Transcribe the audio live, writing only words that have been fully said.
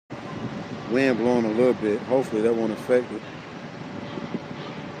Wind blowing a little bit. Hopefully that won't affect it.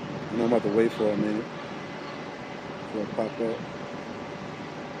 I'm about to wait for a minute before it pop up.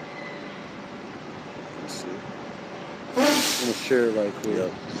 Let's see. I'm gonna share it right quick.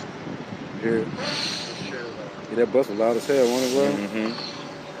 Yep. Hear it? Yeah, that bus was loud as hell, wasn't it, bro? Mm-hmm.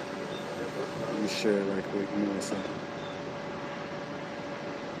 Let me share it right quick. Give me 1 second.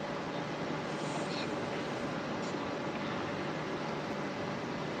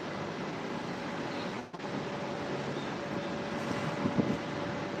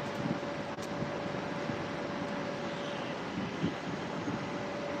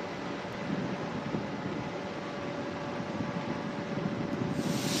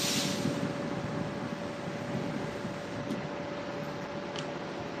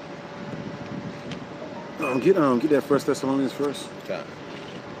 Get that 1 Thessalonians first. Okay.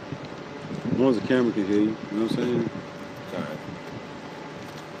 As long as the camera can hear you, you know what I'm saying? Okay.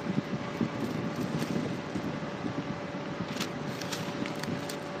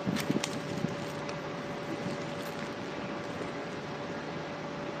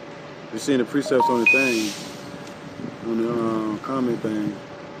 You're seeing the precepts on the thing, on the comment thing.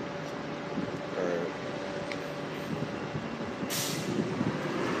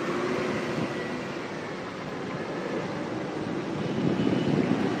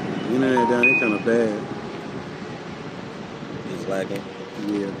 Internet down there kind of bad. It's lagging.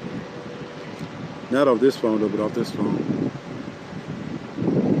 Yeah. Not off this phone though, but off this phone.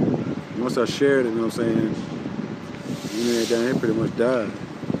 Once I shared it, you know what I'm saying? The internet down here pretty much died.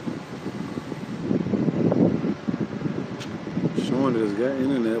 Showing that it's got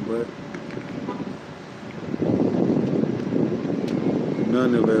internet, but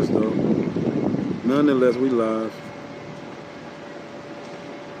nonetheless, we live.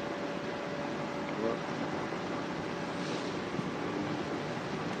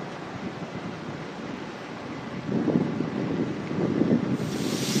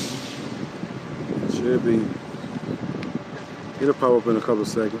 Should be. It'll pop up in a couple of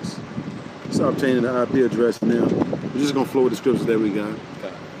seconds. It's obtaining the IP address now. We're just gonna flow with the scriptures that we got.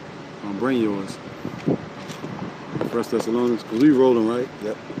 Okay. Bring yours. 1 Thessalonians, because we rolling, right?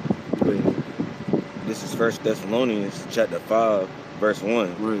 Yep. This is 1 Thessalonians chapter 5, verse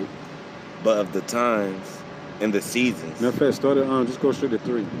 1. Right. But of the times and the seasons. Matter of fact, start it on, just go straight to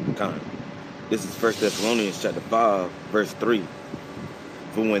 3. Okay. This is 1 Thessalonians chapter 5, verse 3.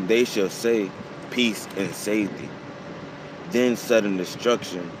 For when they shall say peace and safety, then sudden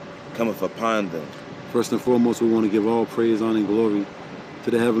destruction cometh upon them. First and foremost, we want to give all praise, honor, and glory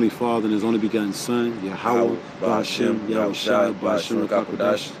to the Heavenly Father and His only begotten Son, Yahweh, Ba'ashem, Yahweh Shai, Ba'ashem,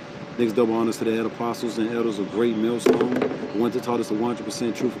 Rakakadash. Next, double honors to the head apostles and elders of Great Millstone, the ones that taught us the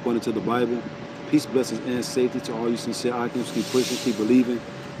 100% truth according to the Bible. Peace, blessings, and safety to all you sincere icons. Keep pushing, keep believing,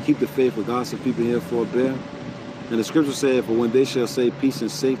 keep the faith of God, so people here for a bear. And the scripture said, for when they shall say peace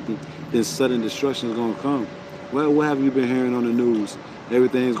and safety, then sudden destruction is going to come. Well, what have you been hearing on the news?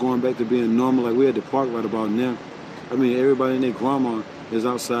 Everything's going back to being normal, like we're at the park right about now. I mean, everybody and their grandma is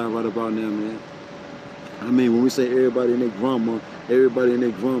outside right about now, man. I mean, when we say everybody and their grandma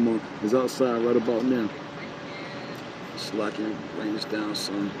is outside right about now. It's like it rains down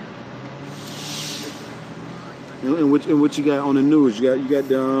some. And what you got on the news? You got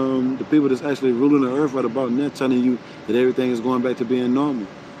the people that's actually ruling the earth right about now telling you that everything is going back to being normal.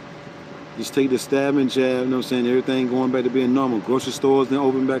 Just take the stab and jab, you know what I'm saying? Everything going back to being normal. Grocery stores then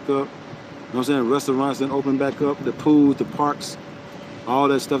open back up. You know what I'm saying? Restaurants then open back up. The pools, the parks, all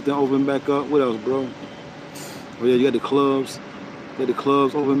that stuff then open back up. What else, bro? Oh yeah, you got the clubs. You got the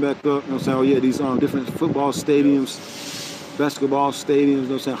clubs open back up. You know what I'm saying? Oh yeah, these different football stadiums, basketball stadiums, you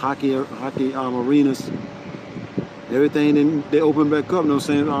know what I'm saying? Hockey arenas. Everything then they open back up, you know what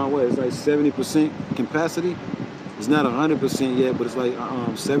I'm saying? What, it's like 70% capacity. It's not 100% yet, but it's like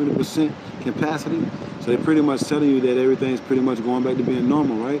 70% capacity. So they're pretty much telling you that everything's pretty much going back to being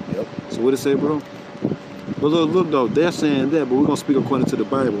normal, right? Yep. So what it say, bro? But look though, they're saying that, but we're gonna speak according to the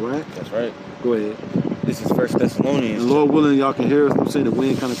Bible, right? That's right. Go ahead. This is 1 Thessalonians. And Lord willing, y'all can hear us. I'm saying the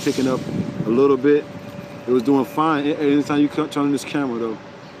wind kind of picking up a little bit. It was doing fine. Anytime you turn on this camera though, you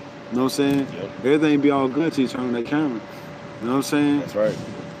know what I'm saying? Yep. Everything be all good till you turn on that camera. You know what I'm saying? That's right.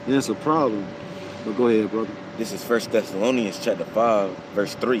 And it's a problem. But go ahead, brother. This is 1 Thessalonians chapter 5,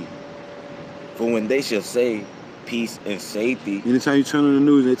 verse 3. For when they shall say peace and safety. Anytime you turn on the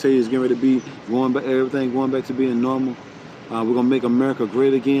news and they tell you it's getting ready to be going back, everything going back to being normal. We're going to make America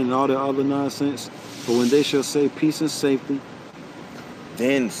great again and all that other nonsense. But when they shall say peace and safety.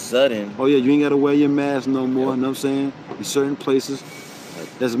 Then sudden. Oh yeah, you ain't got to wear your mask no more, yep. You know what I'm saying? In certain places.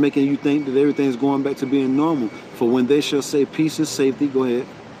 That's making you think that everything's going back to being normal. For when they shall say peace and safety, go ahead.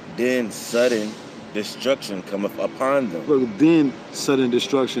 Then sudden destruction cometh upon them. Look, then sudden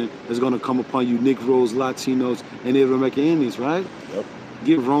destruction is going to come upon you, Negroes, Latinos, and Native American Indians, right? Yep.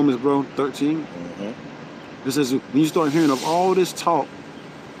 Get Romans, bro, 13. It says, when you start hearing of all this talk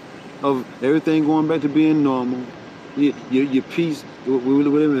of everything going back to being normal, your peace, we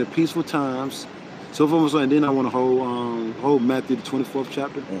live in peaceful times. So for us, and then I want to hold Matthew the 24th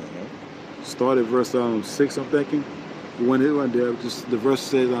chapter. Start at verse 6, I'm thinking. When it right there, just the verse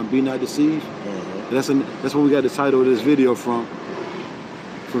says, "Be not deceived." That's where we got the title of this video from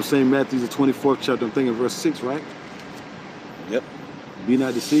St. Matthew the 24th chapter. I'm thinking verse 6, right? Yep. Be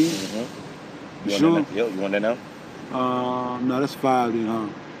not deceived. You sure? Want that now? Yep. You want that now? No, that's 5 then, huh?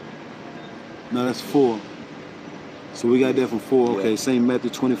 No, that's 4. So we got that from 4. Okay, St.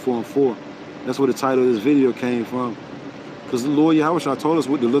 Matthew 24 and 4. That's where the title of this video came from. Because the Lord Yahweh told us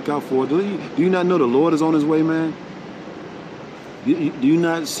what to look out for. Do you not know the Lord is on his way, man? Do you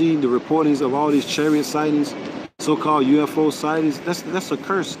not see the reportings of all these chariot sightings, so-called UFO sightings? That's a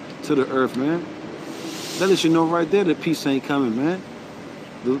curse to the earth, man. That lets you know right there that peace ain't coming, man.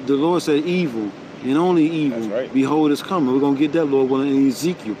 The Lord said evil, and only evil, right. Behold, is coming. We're going to get that, Lord willing, in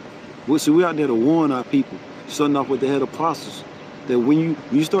Ezekiel. So we're out there to warn our people, starting off with the head apostles, that when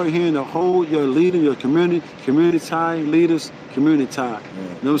you start hearing the whole, your leader, your community tie leaders, community tie. You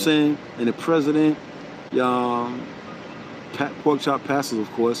know what I'm saying? And the president, pork chop pastors,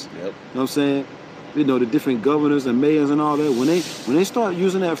 of course. Yep. You know what I'm saying? You know, the different governors and mayors and all that. When they start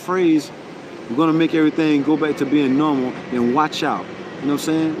using that phrase, we're gonna make everything go back to being normal, and watch out. You know what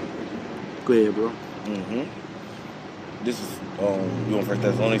I'm saying? Go ahead, bro. This is you want 1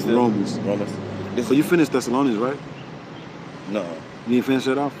 Thessalonians? Romans. So you finished Thessalonians, right? No. You didn't finish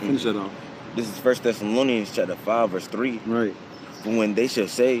that off? Finish that off. This is 1 Thessalonians chapter 5, verse 3. Right. For when they shall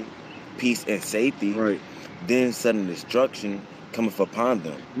say peace and safety, right, then sudden destruction cometh upon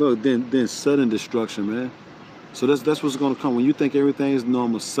them. Look, then sudden destruction, man. So that's what's gonna come. When you think everything is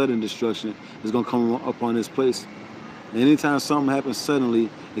normal, sudden destruction is gonna come up on this place. And anytime something happens suddenly,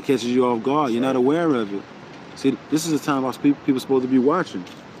 it catches you off guard. You're not aware of it. See, this is the time people supposed to be watching.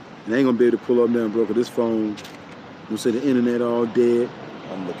 And they ain't gonna be able to pull up now, bro, 'cause this phone, you say the internet all dead.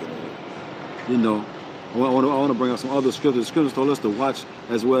 I'm looking at it. You know, I want to bring out some other scriptures. The scriptures told us to watch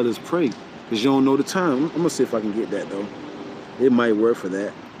as well as pray, because you don't know the time. I'm gonna see if I can get that though. It might work for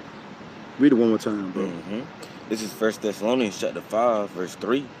that. Read it one more time, bro. This is 1 Thessalonians chapter 5, verse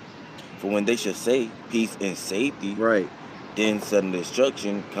 3. For when they shall say peace and safety, right, then sudden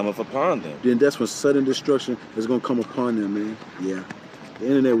destruction cometh upon them. Then that's when sudden destruction is gonna come upon them, man. Yeah. The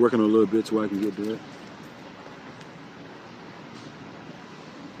internet working a little bit so I can get to it.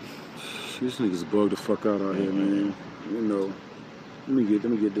 These niggas bugged the fuck out here, man. You know. Let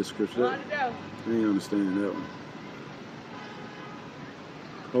me get this scripture. I ain't understanding that one.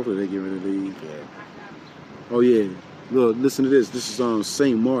 Hopefully they get rid of these. Oh yeah. Look, listen to this. This is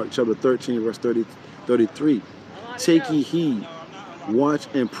St. Mark chapter 13, verse 33. Take ye heed, watch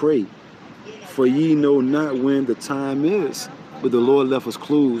and pray, for ye know not when the time is. But the Lord left us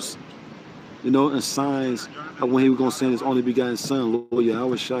clues, you know, and signs of when he was going to send his only begotten son, Lord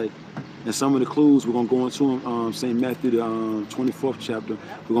Yahweh. And some of the clues we're going to go into St. Matthew, the 24th chapter.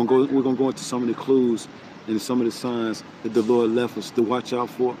 We're going to go into some of the clues and some of the signs that the Lord left us to watch out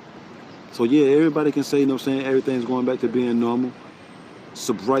for. So yeah, everybody can say, you know what I'm saying, everything's going back to being normal. It's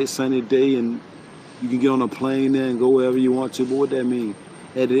a bright sunny day and you can get on a plane there and go wherever you want to, but what that mean?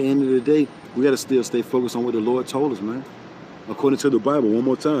 At the end of the day, we got to still stay focused on what the Lord told us, man. According to the Bible, one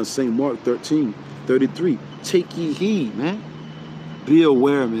more time, St. Mark 13, 33. Take ye heed, man. Be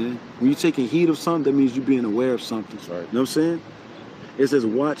aware, man. When you're taking heed of something, that means you're being aware of something. That's right. You know what I'm saying? It says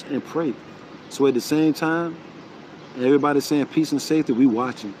watch and pray. So at the same time, everybody's saying peace and safety, we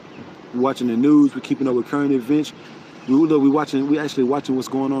watching. We're watching the news, we're keeping up with current events. We actually watching what's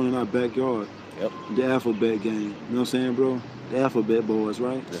going on in our backyard. Yep. The alphabet game. You know what I'm saying, bro? The alphabet boys,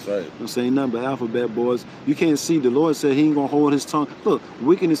 right? That's right. I'm saying nothing but alphabet boys. You can't see. The Lord said he ain't gonna hold his tongue. Look,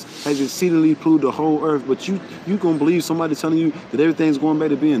 wickedness has exceedingly polluted the whole earth, but you gonna believe somebody telling you that everything's going back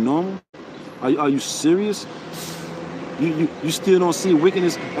to being normal? Are you serious? You still don't see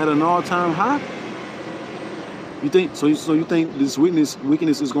wickedness at an all-time high? You think so? You think this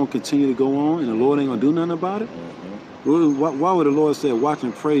wickedness is gonna continue to go on, and the Lord ain't gonna do nothing about it? Why would the Lord say, watch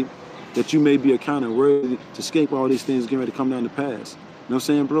and pray, that you may be accounted worthy to escape all these things getting ready to come down to pass? You know what I'm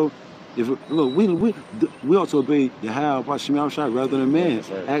saying, bro? Look, we ought to obey Yahweh rather than man.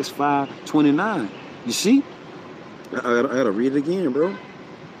 Right. Acts 5:29. You see? I gotta read it again, bro.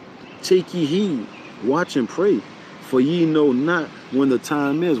 Take ye heed, watch and pray, for ye know not when the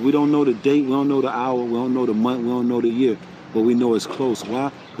time is. We don't know the date, we don't know the hour, we don't know the month, we don't know the year. but we know it's close.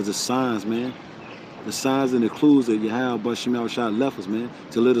 Why? Because the signs, man. The signs and the clues that Yahweh Bashim Yahushua left us, man,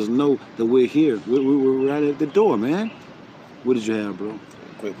 to let us know that we're here. We're right at the door, man. What did you have, bro?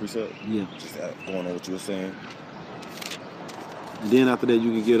 Quick precept? Yeah. Just going on what you were saying. And then after that,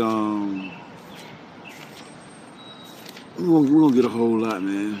 you can get, we're gonna get a whole lot,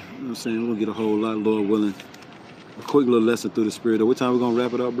 man. You know what I'm saying? We're gonna get a whole lot, Lord willing. A quick little lesson through the Spirit. What time we gonna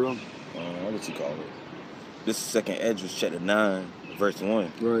wrap it up, bro? What you call it? This is 2nd Esdras chapter 9, verse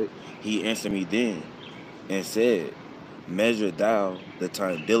 1. Right. He answered me then and said, measure thou the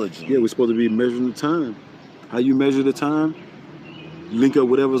time diligently. Yeah, we're supposed to be measuring the time. How you measure the time? You link up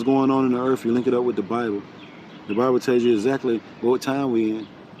whatever's going on in the earth, you link it up with the Bible. The Bible tells you exactly what time we in.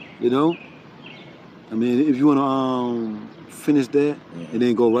 You know? I mean, if you want to finish that and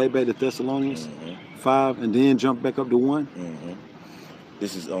then go right back to Thessalonians 5 and then jump back up to 1.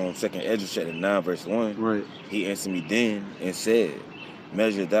 This is 2nd Esdras chapter 9, verse 1. Right. He answered me then and said,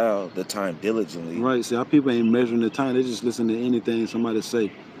 measure thou the time diligently. Right. See, our people ain't measuring the time. They just listen to anything somebody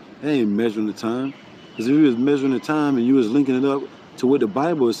say. They ain't measuring the time. Because if you was measuring the time and you was linking it up to what the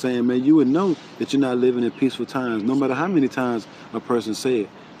Bible is saying, man, you would know that you're not living in peaceful times, no matter how many times a person say it.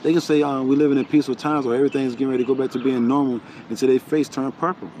 They can say, we're living in peaceful times, or everything's getting ready to go back to being normal until their face turn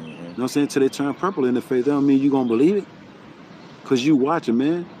purple. You know what I'm saying? Until they turn purple in the face. That don't mean you going to believe it. Because you watching,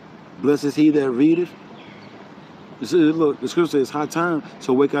 man. Blessed is he that readeth. Look, the scripture says, high time,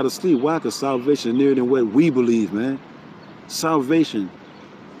 so wake out of sleep. Why? Because salvation is nearer than what we believe, man. Salvation.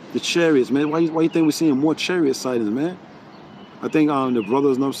 The chariots, man. Why you think we're seeing more chariot sightings, man? I think the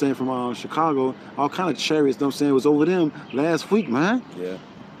brothers, know what I'm saying, from Chicago, all kind of chariots, know what I'm saying, was over them last week, man. Yeah.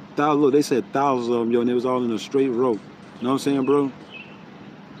 Look, they said thousands of them, yo, and it was all in a straight row. You know what I'm saying, bro?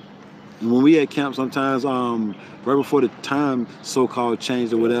 And when we at camp sometimes, right before the time so-called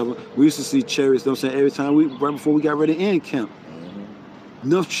changed or whatever, we used to see chariots, you know what I'm saying, every time right before we got ready to end camp.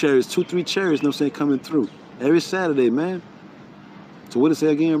 Enough chariots, 2, 3 chariots, you know what I'm saying, coming through. Every Saturday, man. So what did it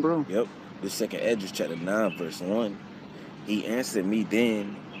say again, bro? Yep. This 2nd Esdras chapter 9, verse 1. He answered me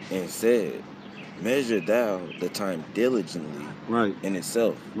then and said, measure thou the time diligently in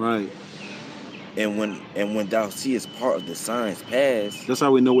itself. Right. And when thou seest part of the signs pass. That's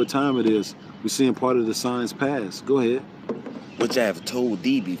how we know what time it is. We're seeing part of the signs pass. Go ahead. Which I have told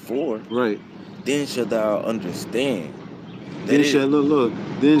thee before. Right. Then shalt thou understand. Then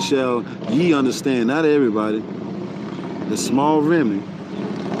shall ye understand, not everybody, the small remnant.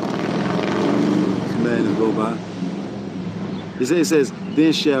 This madness go by. It says,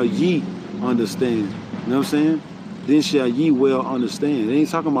 then shall ye understand. You know what I'm saying? Then shall ye well understand. They ain't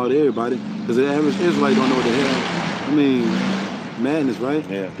talking about everybody, because the average Israelite don't know what the hell. I mean, madness, right?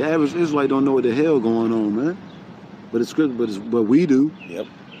 Yeah. The average Israelite don't know what the hell going on, man. But it's scripture, but we do. Yep.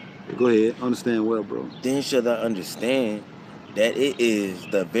 Go ahead, understand well, bro. Then shall thou understand that it is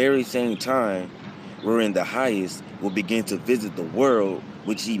the very same time wherein the highest will begin to visit the world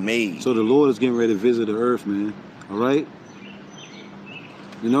which he made. So the Lord is getting ready to visit the earth, man. All right?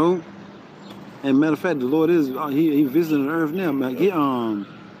 You know? And matter of fact, the Lord is, he visiting the earth now, man.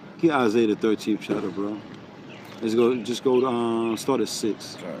 Get Isaiah the 13th chapter, bro. Just go, start at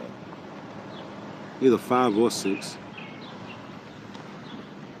 6. Either 5 or 6.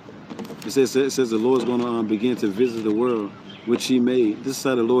 It says the Lord is going to begin to visit the world which he made. This is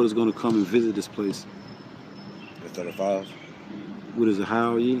how the Lord is going to come and visit this place. That's 35. What is it?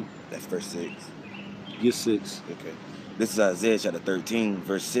 How are ye? That's verse 6. Get 6. Okay. This is Isaiah chapter 13,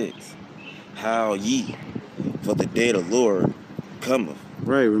 verse 6. How ye, for the day of the Lord cometh.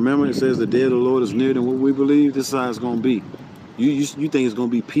 Right. Remember, it says the day of the Lord is nearer than what we believe. This is how it's going to be. You think it's going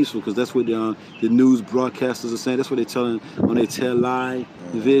to be peaceful because that's what the news broadcasters are saying. That's what they're telling on their tell lie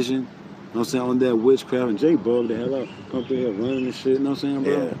division. You know what I'm saying? On that witchcraft. And Jay bugged the hell out. Come through here running and shit. You know what I'm saying,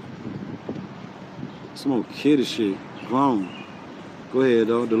 bro? Yeah. Some old kid shit. Grown. Go ahead,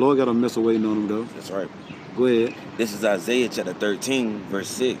 though. The Lord got a mess waiting on him, though. That's right. Go ahead. This is Isaiah chapter 13, verse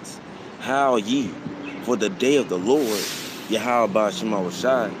 6. How ye, for the day of the Lord, Yahweh Bashim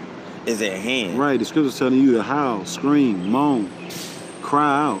Yahushua, is at hand. Right. The scripture's telling you to howl, scream, moan,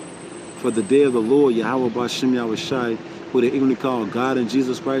 cry out. For the day of the Lord, Yahweh Bashim Yahushua, who they even call God and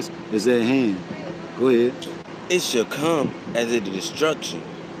Jesus Christ, is at hand. Go ahead. It shall come as a destruction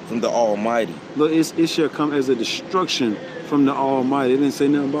from the Almighty. Look, it shall come as a destruction from the Almighty. It didn't say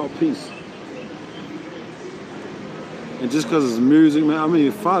nothing about peace. And just because it's music, man, I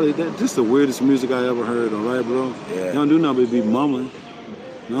mean, Father, this is the weirdest music I ever heard, all right, bro? Yeah. You don't do nothing but be mumbling.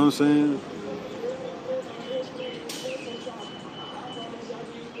 You know what I'm saying?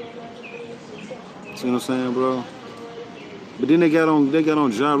 See what I'm saying, bro? But then they got on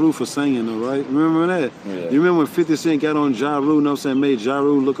Ja Rule for singing though, right? Remember that? Yeah. You remember when 50 Cent got on Ja Rule, you know what I'm saying, made Ja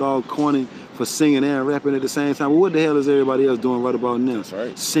Rule look all corny for singing and rapping at the same time? Well, what the hell is everybody else doing right about now? That's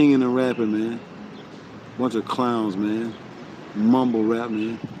right. Singing and rapping, man. Bunch of clowns, man. Mumble rap,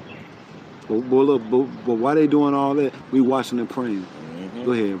 man. But why they doing all that? We watching and praying.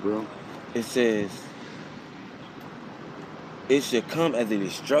 Go ahead, bro. It says, it should come as a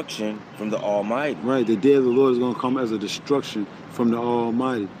destruction from the Almighty. Right, the day of the Lord is going to come as a destruction from the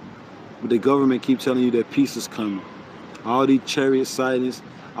Almighty. But the government keep telling you that peace is coming. All these chariot sightings,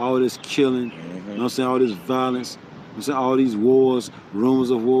 all this killing, you know what I'm saying, all this violence, you know what I'm saying, all these wars, rumors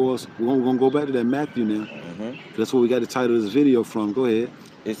of wars. We're going to go back to that Matthew now. That's what we got the title of this video from. Go ahead.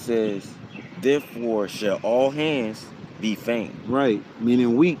 It says, therefore shall all hands be faint. Right,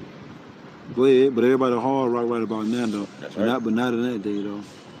 meaning weak. Go ahead, but everybody hard rock right about now though. That's right. But not in that day though.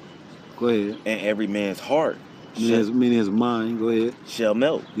 Go ahead. And every man's heart, meaning his mind. Go ahead. Shall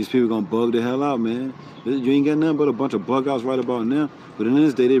melt. These people gonna bug the hell out, man. You ain't got nothing but a bunch of bug outs right about now. But in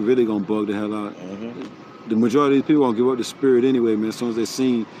this day, they really gonna bug the hell out. The majority of these people gonna give up the spirit anyway, man. As soon as they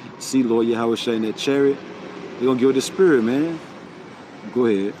see Lord Yahweh Shai in that chariot, they gonna give up the spirit, man. Go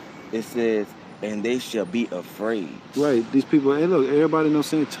ahead. It says, and they shall be afraid. Right. These people, hey, look, everybody knows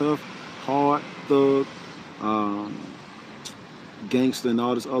saying tough, hard, thug, gangster, and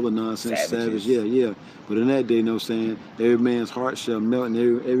all this other nonsense. Savage. Yeah. But in that day, you know what I'm saying, every man's heart shall melt and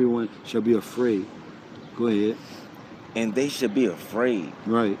everyone shall be afraid. Go ahead. And they shall be afraid.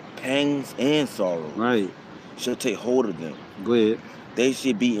 Right. Pangs and sorrow. Right. Shall take hold of them. Go ahead. They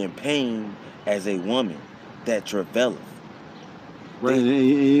should be in pain as a woman that travaileth. Right, and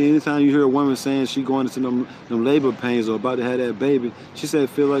anytime you hear a woman saying she going into them labor pains or about to have that baby, she said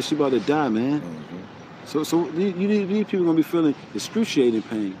feel like she about to die, man. So these people gonna be feeling excruciating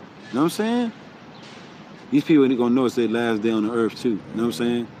pain. You know what I'm saying? These people ain't gonna know it's their last day on the earth too. You know what I'm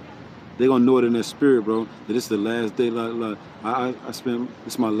saying? They gonna know it in their spirit, bro. That it's the last day. Like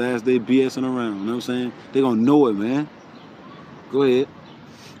it's my last day BSing around. You know what I'm saying? They gonna know it, man. Go ahead.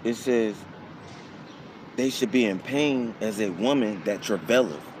 It says, they should be in pain as a woman that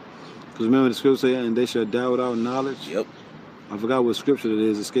travaileth. Because remember the scripture say, and they shall die without knowledge? Yep. I forgot what scripture it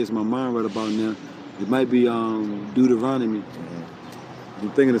is. It escapes my mind right about now. It might be Deuteronomy.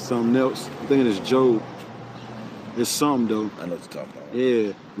 I'm thinking of something else. I'm thinking it's Job. It's something, though. I know what you're talking about.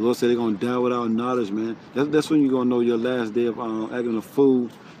 Yeah. The Lord said they're going to die without knowledge, man. That's when you're going to know your last day of acting a fool,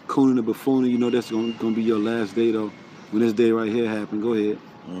 cooning a buffoon. You know that's going to be your last day, though. When this day right here happened. Go ahead.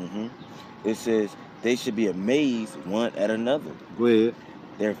 It says, they should be amazed one at another. Go ahead.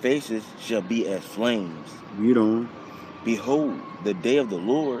 Their faces shall be as flames. Read on. Behold, the day of the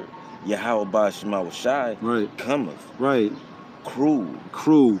Lord, Yahweh Ba'Shema Shai, right, cometh. Right. Cruel.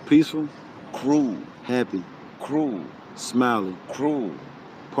 Cruel. Peaceful. Cruel. Happy. Cruel. Smiling. Cruel.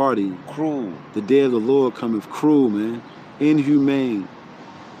 Party. Cruel. The day of the Lord cometh cruel, man. Inhumane.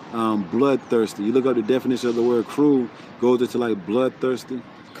 Bloodthirsty. You look up the definition of the word cruel, goes into like bloodthirsty.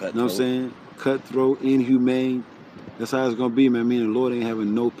 Cutthroat. You know what I'm saying? Cutthroat, inhumane. That's how it's gonna be, man. Meaning the Lord ain't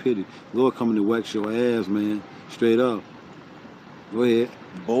having no pity. The Lord coming to wax your ass, man. Straight up. Go ahead.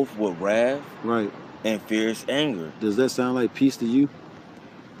 Both with wrath, right, and fierce anger. Does that sound like peace to you?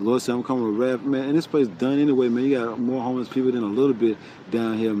 The Lord said, I'm coming with wrath, man. And this place done anyway, man. You got more homeless people than a little bit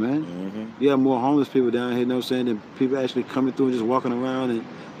down here, man. You got more homeless people down here, you know what I'm saying, than people actually coming through and just walking around and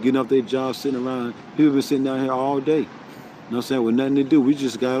getting off their jobs, sitting around. People been sitting down here all day. You know what I'm saying? With nothing to do. We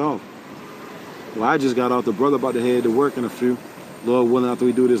just got off. Well, I just got off. The brother about to head to work in a few. Lord willing, after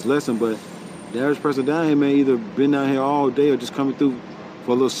we do this lesson. But the average person down here, man, either been down here all day or just coming through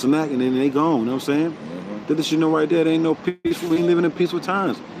for a little snack and then they gone. You know what I'm saying? That you know right there, there ain't no peaceful. We ain't living in peaceful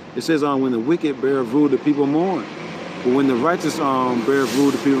times. It says, when the wicked bear rule, the people mourn. But when the righteous bear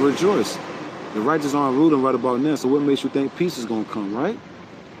rule, the people rejoice. The righteous aren't ruling right about now. So what makes you think peace is gonna come, right?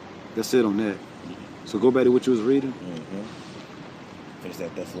 That's it on that. So go back to what you was reading. Finish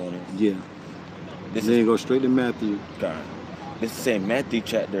that Thessalonians. Yeah. Then go straight to Matthew. God. This is saying Matthew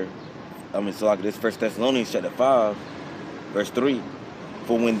chapter. So like this 1 Thessalonians chapter 5, verse 3.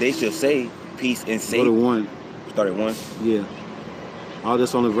 For when they shall say peace and safety. Go to 1. Start at 1. Yeah. All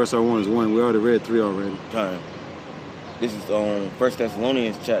this only verse I want is 1. We already read 3 already. Time. This is on 1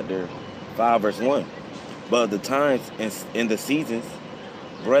 Thessalonians chapter 5, verse 1. But the times and the seasons,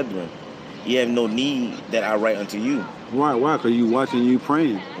 brethren, ye have no need that I write unto you. Why? Because you watching, you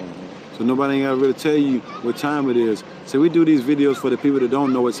praying. So nobody ain't got to really tell you what time it is. So we do these videos for the people that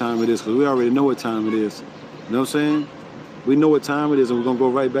don't know what time it is, because we already know what time it is. You know what I'm saying? We know what time it is, and we're going to go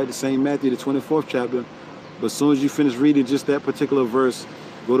right back to St. Matthew, the 24th chapter. But as soon as you finish reading just that particular verse,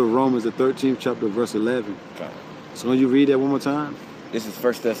 go to Romans, the 13th chapter, verse 11. Okay. So when you read that one more time. This is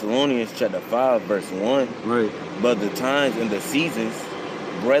 1 Thessalonians chapter 5, verse 1. Right. But the times and the seasons,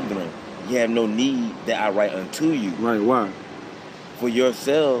 brethren, ye have no need that I write unto you. Right, why? For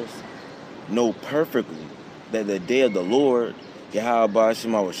yourselves know perfectly that the day of the Lord, Yahweh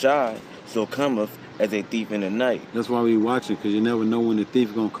Shemawashai, so cometh as a thief in the night. That's why we watching, because you never know when the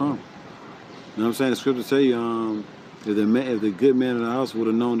thief gonna come. You know what I'm saying? The scripture tell you, if the good man in the house would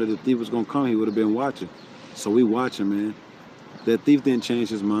have known that the thief was gonna come, he would have been watching. So we watching, man. That thief didn't change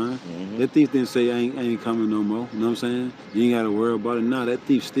his mind. That thief didn't say, I ain't coming no more. You know what I'm saying? You ain't got to worry about it. Nah, that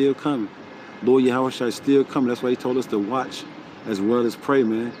thief still coming. Lord Yahweh still coming. That's why he told us to watch as well as pray,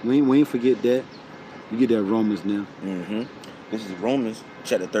 man. We ain't forget that. You get that Romans now. This is Romans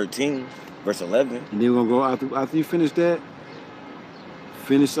chapter 13, verse 11. And then we're going to go, after you finish that,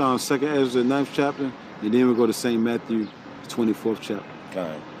 finish 2nd Ezra, the 9th chapter, and then we'll go to St. Matthew, the 24th chapter.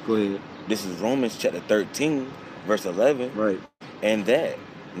 Okay. Go ahead. This is Romans chapter 13, verse 11. Right. And that,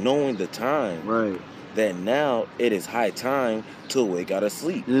 knowing the time, right, that now it is high time to wake out of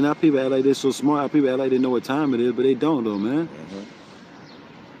sleep. And then our people act like they're so smart. Our people act like they know what time it is, but they don't, though, man.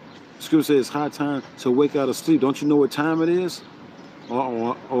 Scripture says it's high time to wake out of sleep. Don't you know what time it is?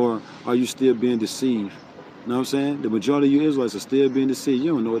 Or are you still being deceived? You know what I'm saying? The majority of you Israelites are still being deceived.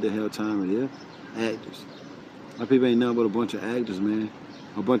 You don't know what the hell time it is. Actors. Our people ain't nothing but a bunch of actors, man.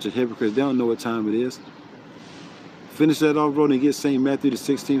 A bunch of hypocrites. They don't know what time it is. Finish that off, bro, and get St. Matthew, the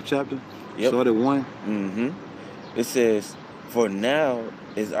 16th chapter. Start at 1. It says, for now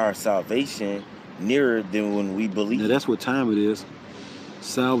is our salvation nearer than when we believe. Now, that's what time it is.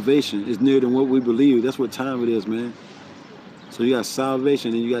 Salvation is nearer than what we believe. That's what time it is, man. So you got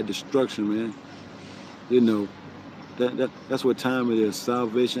salvation and you got destruction, man. You know, that's what time it is.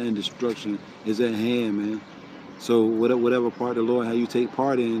 Salvation and destruction is at hand, man. So whatever part of the Lord, how you take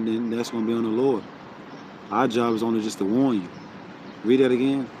part in, then that's going to be on the Lord. Our job is only just to warn you. Read that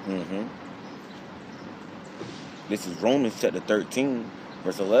again. This is Romans chapter 13,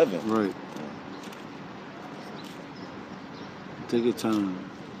 verse 11. Right. Take your time.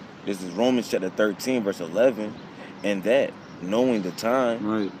 This is Romans chapter 13, verse 11. And that, knowing the time,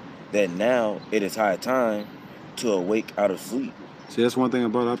 right, that now it is high time to awake out of sleep. See, that's one thing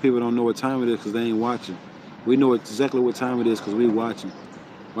about our people don't know what time it is because they ain't watching. We know exactly what time it is because we watching.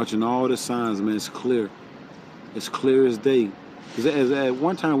 Watching all the signs, man. It's clear. It's clear as day. Because at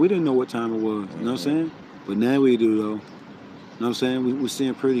one time, we didn't know what time it was. You know what I'm saying? But now we do, though. You know what I'm saying? We're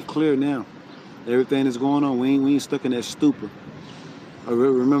seeing pretty clear now. Everything that's going on, we ain't stuck in that stupor. I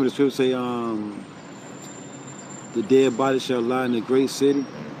remember the scripture say, the dead body shall lie in the great city. You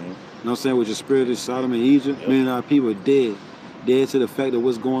know what I'm saying? With the spirit of Sodom and Egypt. Meaning our people are dead. Dead to the fact of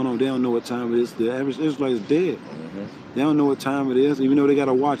what's going on. They don't know what time it is. The average Israelite is dead. They don't know what time it is, even though they got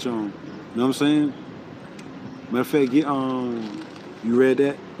a watch on. You know what I'm saying? Matter of fact, get you read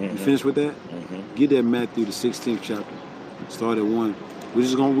that? You finished with that? Get that Matthew the 16th chapter. Start at 1.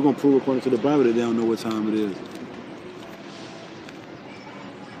 We're gonna prove according to the Bible that they don't know what time it is.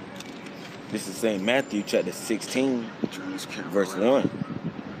 This is St. Matthew chapter 16, verse 1.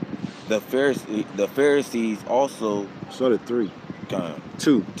 The Pharisees also... Start at 3.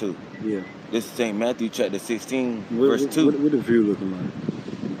 2. Yeah. This is St. Matthew chapter 16, verse 2. What the view looking like?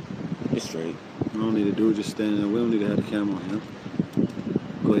 It's straight. I don't need to do it, just stand there. We don't need to have the camera on him.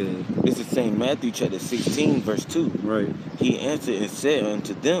 Go ahead. This is St. Matthew chapter 16, verse 2. Right. He answered and said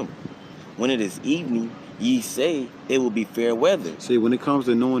unto them, when it is evening, ye say it will be fair weather. See, when it comes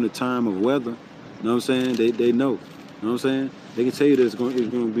to knowing the time of weather, you know what I'm saying? They know. You know what I'm saying? They can tell you that it's going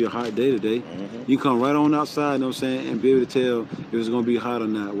to be a hot day today. You come right on outside, you know what I'm saying, and be able to tell if it's going to be hot or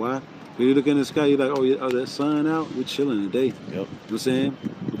not. Why? When you look in the sky, you're like, oh, that sun out? We're chilling today. You know what I'm saying?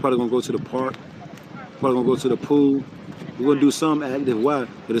 We're probably going to go to the park. Probably going to go to the pool. We're going to do something active. Why?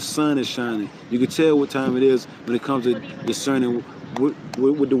 Because the sun is shining. You can tell what time it is when it comes to discerning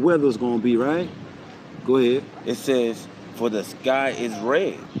what the weather's going to be, right? Go ahead. It says, for the sky is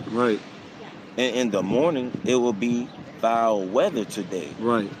red. Right. And in the morning, it will be foul weather today.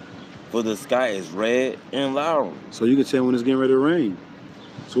 Right. For the sky is red and lowering. So you can tell when it's getting ready to rain.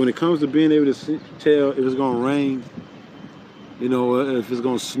 So when it comes to being able to tell if it's going to rain, you know, if it's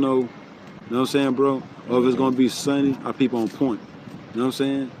going to snow, you know what I'm saying, bro? Or if it's going to be sunny, our people on point. You know what I'm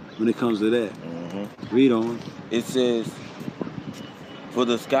saying? When it comes to that. Read on. It says, for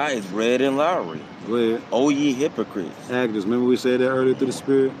the sky is red and lowering. Go ahead. O ye hypocrites. Actors. Remember we said that earlier through the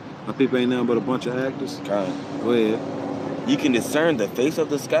Spirit? Our people ain't nothing but a bunch of actors. Go ahead. You can discern the face of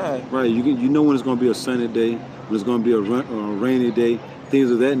the sky. Right. You know when it's going to be a sunny day, when it's going to be a rainy day,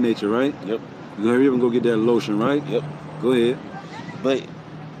 things of that nature, right? Yep. You hurry up and go get that lotion, right? Yep. Go ahead. But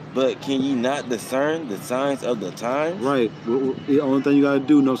But can ye not discern the signs of the times? Right. Well, the only thing you got to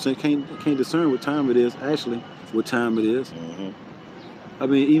do, no saying, can't discern what time it is, actually, what time it is. I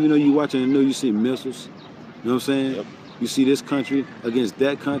mean, even though you watching the news, you see missiles. You know what I'm saying? Yep. You see this country against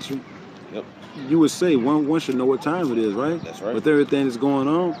that country. Yep. You would say one should know what time it is, right? That's right. With everything that's going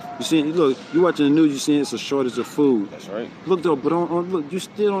on, you see, look, you watching the news, you seeing it's a shortage of food. That's right. Look though, but look, you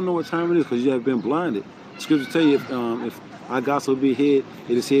still don't know what time it is because you have been blinded. Scripture tell you if our gospel be hid,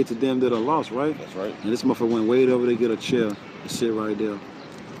 it is hid to them that are lost, right? That's right. And this motherfucker went way over to get a chair and sit right there. You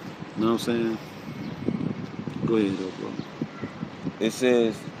know what I'm saying? Go ahead though, bro. It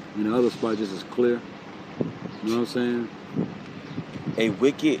says, and the other spot just is clear. You know what I'm saying? a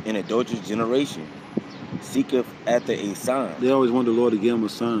wicked and adulterous generation seeketh after a sign. They always want the Lord to give them a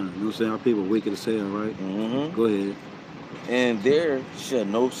sign. You know what I'm saying? Our people wicked as hell, right? Go ahead. And there shall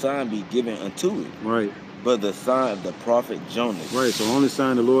no sign be given unto it. Right. But the sign of the prophet Jonas. Right. So the only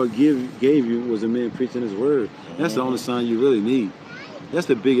sign the Lord gave you was a man preaching his word. That's the only sign you really need. That's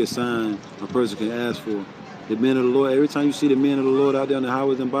the biggest sign a person can ask for. The men of the Lord. Every time you see the men of the Lord out there on the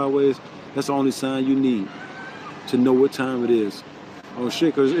highways and byways, that's the only sign you need to know what time it is. Oh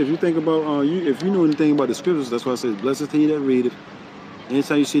shit! Because if you think about if you know anything about the scriptures, that's why I say, "Blessed is he that readeth."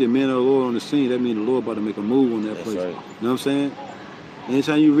 Anytime you see the men of the Lord on the scene, that means the Lord about to make a move on that place. Right. You know what I'm saying?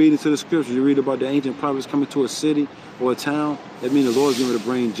 Anytime you read into the scriptures, you read about the ancient prophets coming to a city or a town, that means the Lord's going to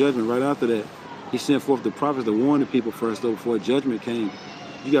bring judgment right after that. He sent forth the prophets to warn the people first, though, before judgment came.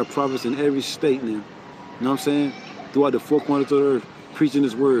 You got prophets in every state now. You know what I'm saying? Throughout the four corners of the earth, preaching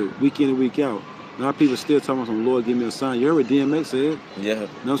his word, week in and week out. And our people still talking about, Lord, give me a sign. You heard what DMX said? Yeah. You know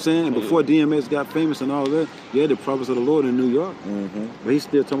what I'm saying? And before DMX got famous and all that, you had the prophets of the Lord in New York. But he's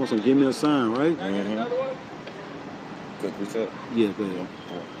still talking about, give me a sign, right? Good precept. Yeah, go ahead.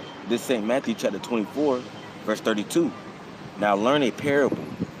 This St. Matthew chapter 24, verse 32. Now learn a parable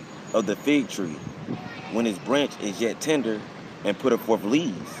of the fig tree. When its branch is yet tender and putteth forth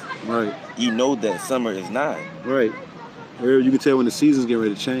leaves, right, ye know that summer is nigh. Right. You can tell when the season's getting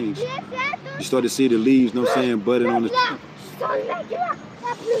ready to change. You start to see the leaves, you know what I'm saying, budding on the...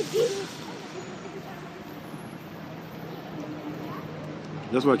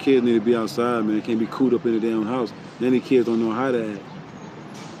 That's why kids need to be outside, man. They can't be cooped up in the damn house. Then the kids don't know how to act.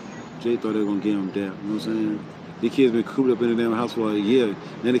 Jay thought they were going to give them that, you know what I'm saying? These kids been cooped up in the damn house for a year.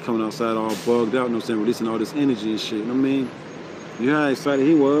 Then they coming outside all bugged out, you know what I'm saying, releasing all this energy and shit, you know what I mean? You know how excited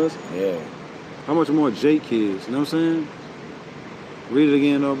he was? Yeah. How much more Jake kids, you know what I'm saying? Read it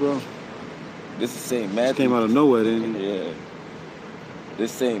again, though, bro. This is St. Matthew. Just came out of nowhere, didn't it? Yeah.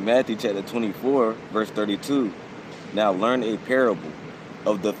 This is St. Matthew chapter 24, verse 32. Now learn a parable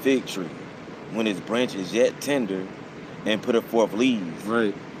of the fig tree. When its branch is yet tender and putteth forth leaves,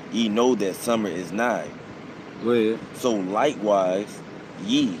 right, ye know that summer is nigh. Go ahead. So likewise,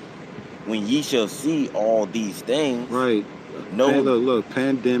 ye, when ye shall see all these things, right, know. Hey, look,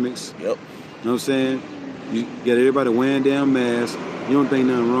 pandemics. Yep. You know what I'm saying? You got everybody wearing damn masks. You don't think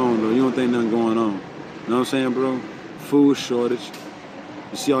nothing wrong, though. You don't think nothing going on. You know what I'm saying, bro? Food shortage.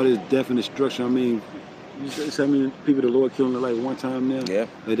 You see all this death and destruction. I mean, you see how many people the Lord killing like one time now? Yeah.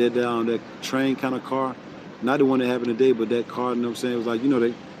 Like that train kind of car. Not the one that happened today, but that car, you know what I'm saying? It was like, you know,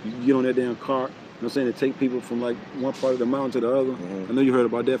 you get on that damn car, you know what I'm saying? They take people from like one part of the mountain to the other. I know you heard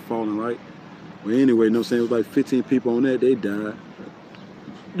about that falling, right? Well, anyway, you know what I'm saying? It was like 15 people on that. They died.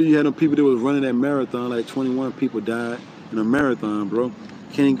 Then you had them people that was running that marathon, like 21 people died in a marathon, bro.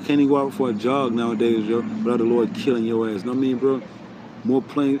 Can't even go out for a jog nowadays, yo, without the Lord killing your ass. You know what I mean, bro? More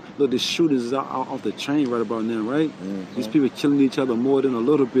planes. Look, the shooters is out off the chain right about now, right? These people killing each other more than a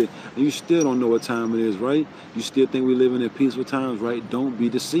little bit. And you still don't know what time it is, right? You still think we living in peaceful times, right? Don't be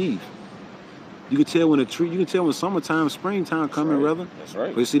deceived. You can tell when you can tell when summertime, springtime coming, rather. That's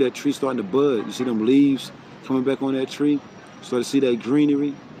right. But you see that tree starting to bud. You see them leaves coming back on that tree. You start to see that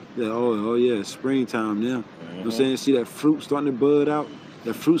greenery. Yeah, oh yeah, springtime now. You know what I'm saying? See that fruit starting to bud out.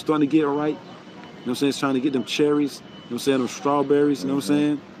 That fruit starting to get right. You know what I'm saying? It's trying to get them cherries. You know what I'm saying? Them strawberries. You know what I'm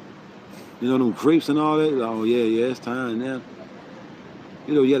saying? You know, them grapes and all that. Oh yeah, it's time now.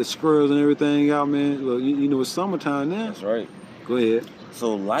 You know, you got the squirrels and everything out, man. Look, you know, it's summertime now. That's right. Go ahead.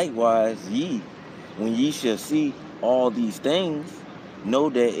 So likewise, ye, when ye shall see all these things, know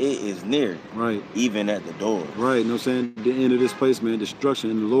that it is near, right, even at the door. Right, you know what I'm saying? The end of this place, man, destruction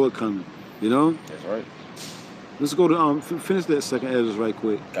and the Lord coming, you know? That's right. Let's go to, finish that second Ezra right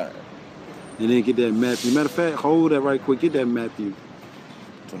quick. Got it. And then get that Matthew. Matter of fact, hold that right quick, get that Matthew.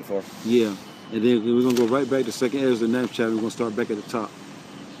 24? Yeah, and then we're going to go right back to second Ezra, the 9th chapter. We're going to start back at the top.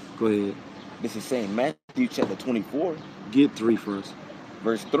 Go ahead. This is saying Matthew chapter 24. Get 3 first.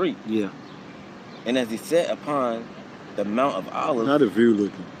 Verse 3. Yeah. And as he sat upon the Mount of Olives. How the view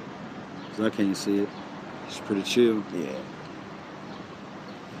looking? 'Cause I can't see it. It's pretty chill. Yeah.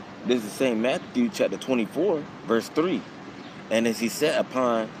 This is the same Matthew chapter 24, verse 3. And as he sat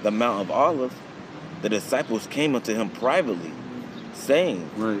upon the Mount of Olives, the disciples came unto him privately, saying,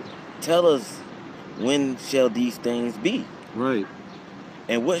 Right. Tell us, when shall these things be? Right.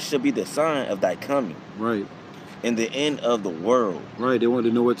 And what shall be the sign of thy coming? Right. And the end of the world? Right. They wanted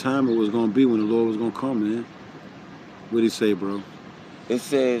to know what time it was going to be when the Lord was going to come, man. What'd he say, bro? It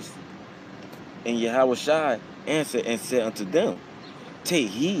says, and Yahushua answered and said unto them, Take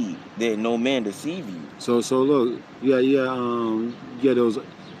heed that no man deceive you. So look, you got those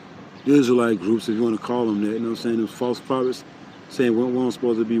Israelite groups, if you want to call them that, you know what I'm saying, those false prophets, saying we weren't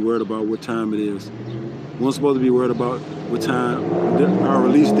supposed to be worried about what time it is. We weren't supposed to be worried about what time, our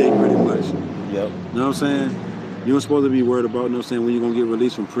release date, pretty much. Yep. You know what I'm saying? You weren't supposed to be worried about, you know what I'm saying, when you're going to get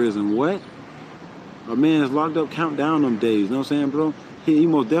released from prison. What? A man is locked up, count down them days, you know what I'm saying, bro? He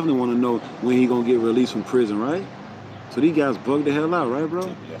most definitely want to know when he going to get released from prison, right? So these guys bug the hell out, right,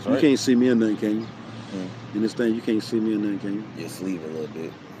 bro? That's right. You can't see me or nothing, can you? In this thing, you can't see me or nothing, can you? Just leave a little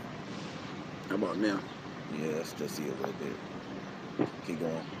bit. How about now? Yeah, let's just see a little bit. Keep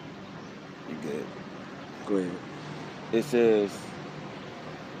going. You good. Go ahead. It says,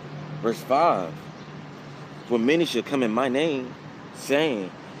 verse 5, For many shall come in my name,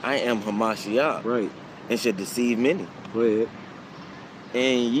 saying, I am Hamashiach, Right. and shall deceive many. Go ahead.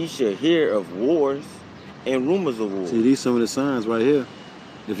 And ye shall hear of wars and rumors of wars. See, these some of the signs right here.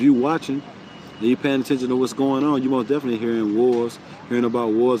 If you watching and you paying attention to what's going on, you most definitely hearing wars, hearing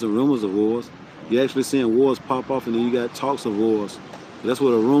about wars and rumors of wars. You're actually seeing wars pop off, and then you got talks of wars. That's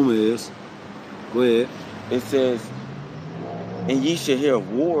what a rumor is. Go ahead. It says, And ye shall hear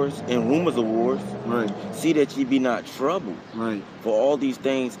of wars and rumors of wars. Right. See that ye be not troubled. Right. For all these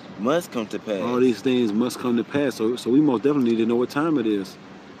things must come to pass. All these things must come to pass. So we most definitely need to know what time it is.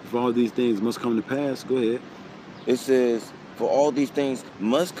 If all these things must come to pass, go ahead. It says, For all these things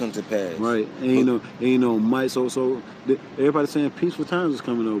must come to pass. Right. Ain't no might. So everybody saying peaceful times is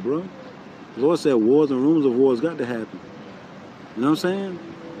coming though, bro. The Lord said wars and rumors of wars got to happen. You know what I'm saying?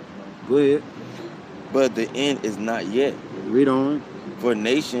 Go ahead. But the end is not yet. Read on. For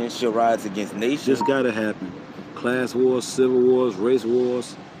nation shall rise against nation. Just gotta happen. Class wars, civil wars, race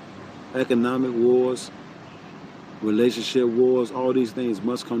wars, economic wars, relationship wars, all these things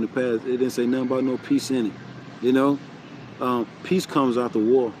must come to pass. It didn't say nothing about no peace in it. You know? Peace comes after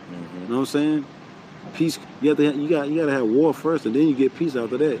war. You know what I'm saying? Peace, you gotta have war first, and then you get peace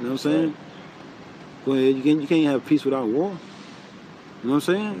after that. You know what I'm saying? Go ahead, you can't have peace without war. You know what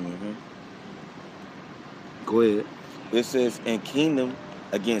I'm saying? Go ahead. It says, And kingdom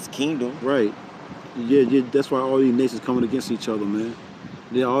against kingdom. Right. Yeah, that's why all these nations coming against each other, man.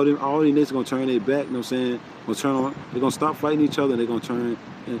 Yeah, all these nations gonna turn their back, you know what I'm saying? They're gonna stop fighting each other, and they're gonna turn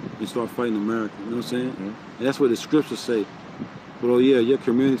and start fighting America. You know what I'm saying? And that's what the scriptures say. But oh yeah, your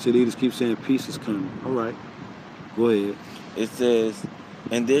community leaders keep saying peace is coming. All right. Go ahead. It says,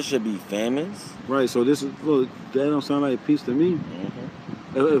 And there shall be famines. Right, so this is, look, that don't sound like peace to me.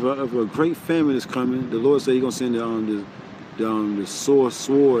 If a great famine is coming, the Lord said He's gonna send the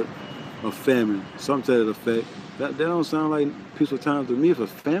sword of famine, something to that effect. That don't sound like peaceful times to me. If a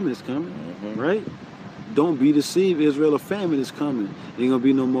famine is coming, right? Don't be deceived, Israel. A famine is coming. Ain't gonna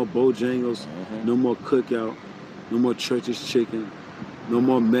be no more Bojangles, no more cookout, no more church's chicken, no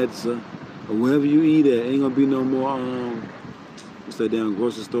more Metza, or wherever you eat at. Ain't gonna be no more what's that damn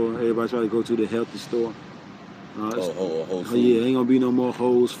grocery store? Everybody try to go to the healthy store. Whole food. Yeah, ain't gonna be no more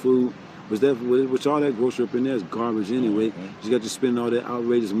Whole's food. Which all that grocery up in there is garbage anyway. You got to spend all that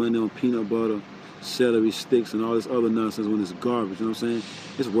outrageous money on peanut butter, celery sticks, and all this other nonsense when it's garbage. You know what I'm saying?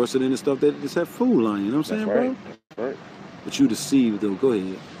 It's worse than the stuff that it's at Food Line. You know what I'm saying, bro? That's right. But you deceived though. Go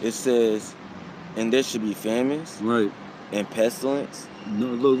ahead. It says, And there should be famines. Right. And pestilence. No,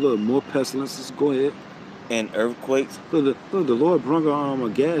 look, more pestilences. Go ahead. And earthquakes. Look, the Lord brought a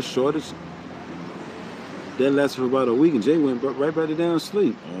gas shortage. That lasted for about a week, and Jay went right back to down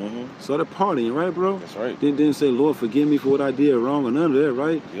sleep. Started partying, right, bro? That's right. Didn't say, Lord, forgive me for what I did wrong or none of that,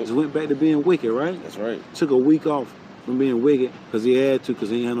 right? Yep. Just went back to being wicked, right? That's right. Took a week off from being wicked because he had to, because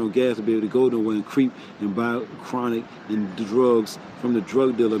he ain't had no gas to be able to go nowhere and creep and buy chronic and drugs from the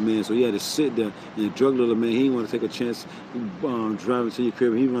drug dealer, man. So he had to sit there, and the drug dealer, man, he didn't want to take a chance driving to your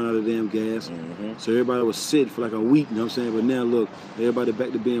crib, and he run out of damn gas. So everybody was sitting for like a week, you know what I'm saying? But now, look, everybody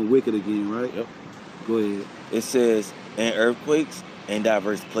back to being wicked again, right? Yep. Go ahead. It says, And earthquakes in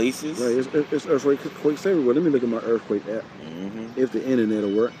diverse places. Right, it's earthquakes everywhere. Let me look at my earthquake app. If the internet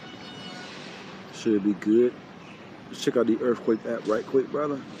will work. Should be good. Let's check out the earthquake app right quick,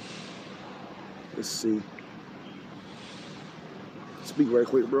 brother. Let's see. Speak right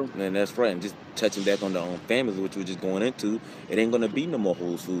quick, bro. And that's right. And just touching back on the families, which we're just going into, it ain't going to be no more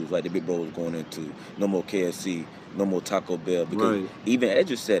Whole Foods like the big bro was going into. No more KFC, no more Taco Bell. Because even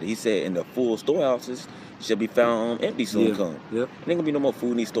Edge said it. He said in the full storehouses shall be found empty soon come. Yep. There ain't going to be no more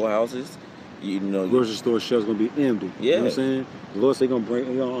food in these storehouses. You know, grocery store shelves going to be empty. Yeah. You know what I'm saying? The Lord said going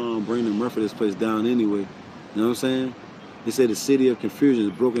to bring the Murphy this place down anyway. You know what I'm saying? He said the city of confusion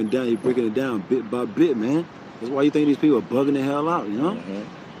is broken down. He's breaking it down bit by bit, man. That's why you think these people are bugging the hell out, you know?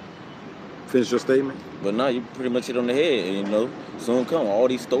 Finish your statement. But now you pretty much hit on the head, you know. Soon come all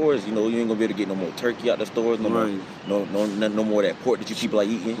these stores, you know, you ain't gonna be able to get no more turkey out the stores, no more of that pork that you people are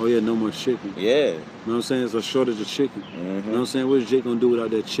eating. Oh yeah, no more chicken. Yeah. You know what I'm saying? It's a shortage of chicken. You know what I'm saying? What's Jake gonna do without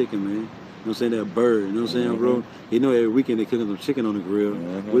that chicken, man? You know what I'm saying? That bird. You know what I'm saying, bro? You know every weekend they cooking some chicken on the grill.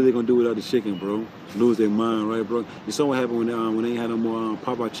 What are they gonna do without the chicken, bro? Lose their mind, right, bro? You saw what happened when they ain't had no more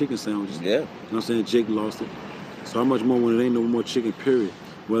Popeye chicken sandwiches. Yeah. You know what I'm saying? Jake lost it. So how much more when it ain't no more chicken, period?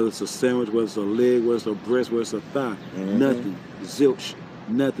 Whether it's a sandwich, whether it's a leg, whether it's a breast, whether it's a thigh. Nothing. Zilch.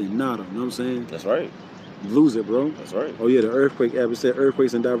 Nothing. Nada. You know what I'm saying? That's right. Lose it, bro. That's right. Oh, yeah, the earthquake app. It said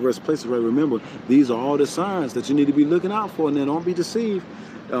earthquakes in diverse places, right? Remember, these are all the signs that you need to be looking out for, and then don't be deceived.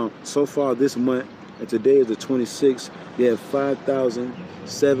 So far this month, and today is the 26th, you have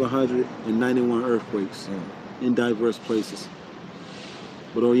 5,791 earthquakes in diverse places.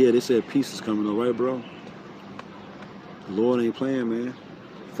 But, oh, yeah, they said peace is coming, all right, bro? The Lord ain't playing, man.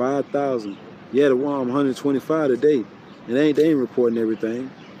 5,000. Yeah, the one 125 today. And they ain't reporting everything. You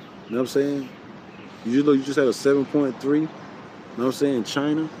know what I'm saying? You just had a 7.3. You know what I'm saying?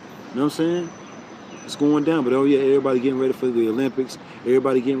 China. You know what I'm saying? It's going down. But oh yeah, everybody getting ready for the Olympics.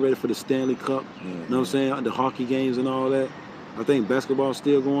 Everybody getting ready for the Stanley Cup. You know what I'm saying? The hockey games and all that. I think basketball's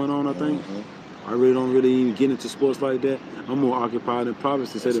still going on, I think. I really don't even get into sports like that. I'm more occupied in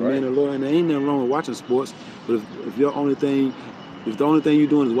province to say the man of the Lord. And there ain't nothing wrong with watching sports. But if the only thing you're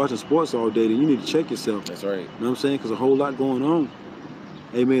doing is watching sports all day, then you need to check yourself. That's right. You know what I'm saying? Because a whole lot going on.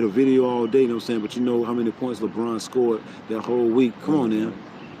 They made a video all day, you know what I'm saying? But you know how many points LeBron scored that whole week. Come on now.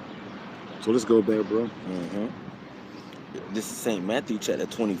 So let's go back, bro. This is St. Matthew chapter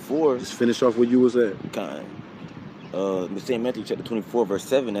 24. Just finish off where you was at. St. Matthew chapter 24, verse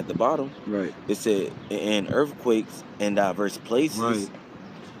 7 at the bottom. Right. It said, in earthquakes in diverse places,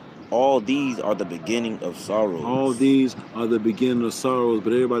 all these are the beginning of sorrows. All these are the beginning of sorrows,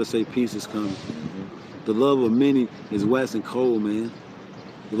 but everybody say peace is coming. The love of many is waxing cold, man.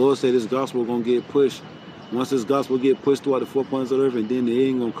 The Lord said this gospel gonna get pushed. Once this gospel get pushed throughout the four corners of the earth, and then the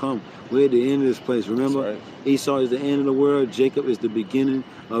end gonna come. We're at the end of this place. Remember, Esau is the end of the world. Jacob is the beginning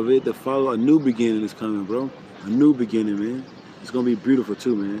of it. The follow a new beginning is coming, bro. A new beginning, man. It's gonna be beautiful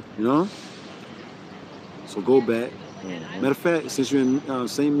too, man. You know. So go back. Matter of fact, since you're in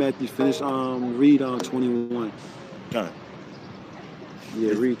St. Matthew, finish read 21. Yeah,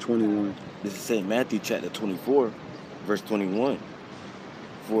 read 21. This is St. Matthew chapter 24, verse 21.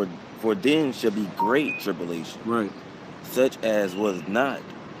 For then shall be great tribulation. Right. Such as was not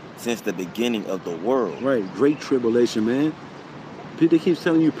since the beginning of the world. Right. Great tribulation, man. They keep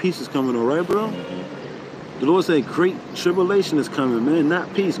telling you peace is coming, all right, bro? The Lord said great tribulation is coming, man,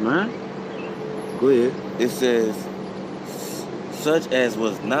 not peace, man. Go ahead. It says, such as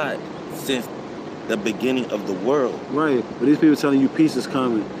was not since the beginning of the world. Right. But these people telling you peace is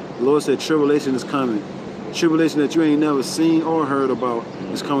coming. The Lord said tribulation is coming. Tribulation that you ain't never seen or heard about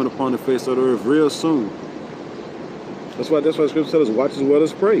is coming upon the face of the earth real soon. That's why the scripture tells us, watch as well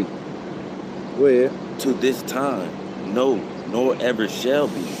as pray. Go ahead. To this time, no, nor ever shall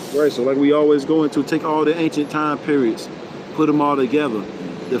be. Right, so like we always go into, take all the ancient time periods, put them all together.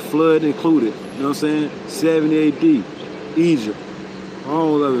 The flood included, you know what I'm saying? 70 AD, Egypt,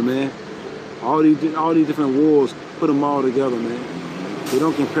 all of it, man. All these different wars, put them all together, man. They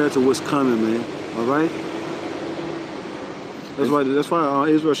don't compare to what's coming, man. All right? That's why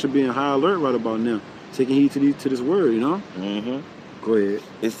Israel should be in high alert right about now, taking heed to this word, you know? Go ahead.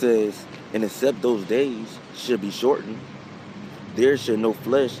 It says, and except those days should be shortened, there should no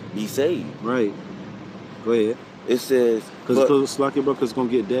flesh be saved. Right. Go ahead. It says, because it's going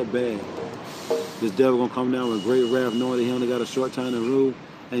to get that bad. This devil going to come down with great wrath, knowing that he only got a short time to rule.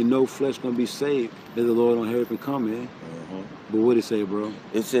 Ain't no flesh going to be saved if the Lord don't hurry up and come, man. But what it say, bro?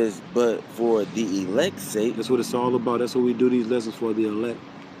 It says, but for the elect's sake. That's what it's all about. That's what we do these lessons for, the elect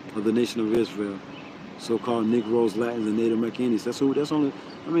of the nation of Israel. So-called Negroes, Latins, and Native Americans. Who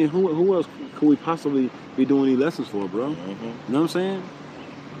else could we possibly be doing these lessons for, bro? You know what I'm saying?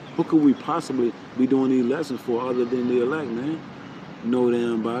 Who could we possibly be doing these lessons for other than the elect, man? No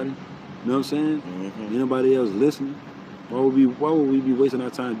damn body. You know what I'm saying? Anybody else listening? Why would we be wasting our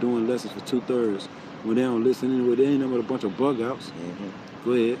time doing lessons for 2/3 when they don't listen anyway? They ain't nothing but a bunch of bug outs.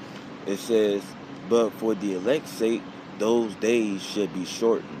 Go ahead. It says, but for the elect's sake, those days should be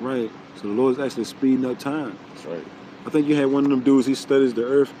shortened. Right. So the Lord is actually speeding up time. That's right. I think you had one of them dudes, he studies the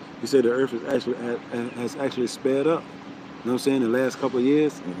earth. He said the earth has actually sped up. You know what I'm saying? The last couple of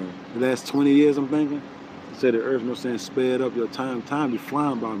years, the last 20 years, I'm thinking. He said the earth, you know what I'm saying, sped up your time. Time be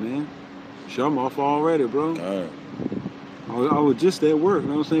flying by, man. Sure, I'm off already, bro. I was just at work, you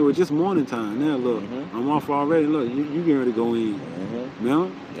know what I'm saying? It was just morning time. Now, look, I'm off already. Look, you getting ready to go in.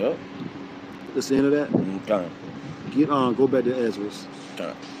 Remember? Yep. That's the end of that. Okay. Get on, go back to Ezra's.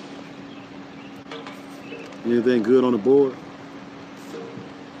 Okay. Anything good on the board?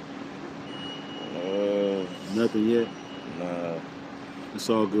 Nothing yet? Nah. It's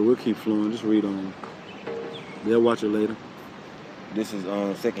all good. We'll keep flowing. Just read on. They'll watch it later. This is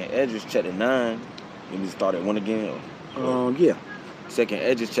 2nd Esdras chapter 9. Let me start at 1 again. Yeah. 2nd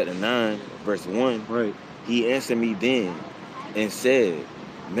Esdras chapter 9, verse 1. Right. He answered me then and said,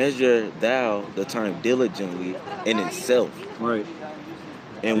 measure thou the time diligently in itself. Right.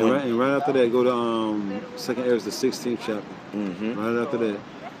 And right after that, go to 2nd Esdras, the 16th chapter. Right after that,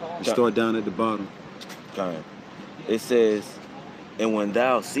 you start down at the bottom. Okay. It says, and when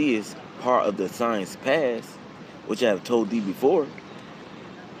thou seest part of the signs pass, which I have told thee before.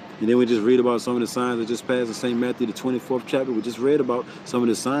 And then we just read about some of the signs that just passed in St. Matthew, the 24th chapter. We just read about some of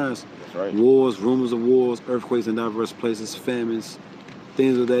the signs. That's right. Wars, rumors of wars, earthquakes in diverse places, famines,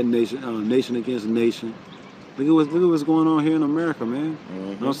 things of that nation, nation against nation. Look at what's going on here in America, man. You know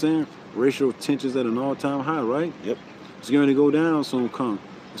what I'm saying? Racial tensions at an all-time high, right? Yep. It's going to go down soon come.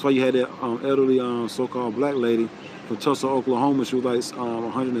 That's why you had that elderly so-called black lady from Tulsa, Oklahoma. She was like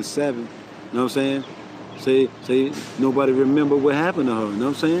 107. You know what I'm saying? Say nobody remember what happened to her. You know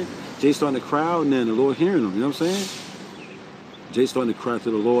what I'm saying? Jay starting to cry out now, and the Lord hearing them. You know what I'm saying? Jay starting to cry to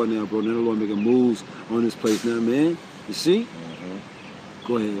the Lord now, bro. Now the Lord making moves on this place now, man. You see?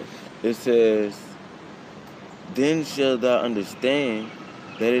 Go ahead. It says, then shall thou understand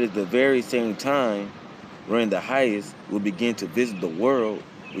that it is the very same time wherein the highest will begin to visit the world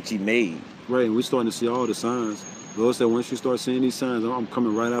which he made. Right, and we're starting to see all the signs. The Lord said, once you start seeing these signs, I'm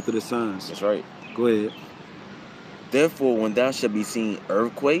coming right after the signs. That's right. Go ahead. Therefore, when thou shalt be seeing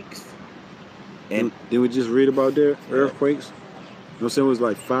earthquakes, and then we just read about there earthquakes. You know what I'm saying? It was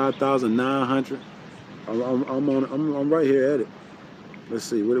like 5,900. I'm right here at it. Let's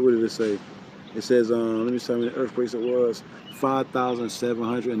see. What did it say? It says, let me tell you how many earthquakes it was.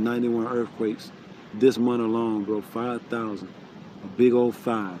 5,791 earthquakes this month alone, bro. 5,000. A big old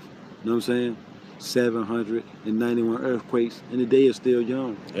 5. You know what I'm saying? 791 earthquakes, and the day is still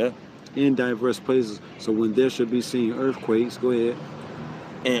young. Yeah. In diverse places. So when there should be seen earthquakes, go ahead.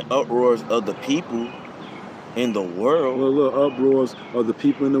 And uproars of the people in the world. Well, look, uproars of the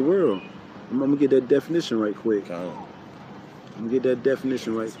people in the world. I'm gonna get that definition right quick. Okay. I'm gonna get that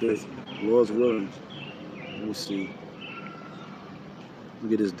definition right quick. Lord's willing. Let me see. Let me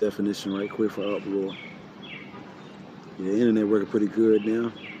get this definition right quick for uproar. Yeah, the internet working pretty good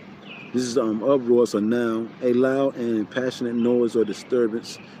now. This is uproars are now a loud and passionate noise or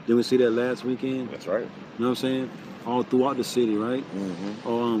disturbance. Didn't we see that last weekend? That's right. You know what I'm saying? All throughout the city, right?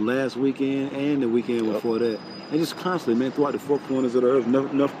 Last weekend and the weekend before that. And just constantly, man, throughout the four corners of the earth,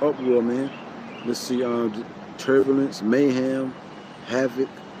 enough uproar, man. Let's see, turbulence, mayhem, havoc,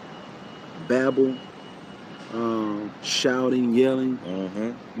 babble, shouting, yelling,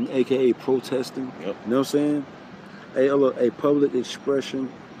 aka protesting. You know what I'm saying? A public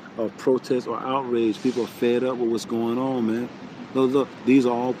expression of protest or outrage. People are fed up with what's going on, man. Look, these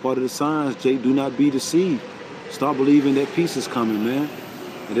are all part of the signs, Jake. Do not be deceived. Start believing that peace is coming, man.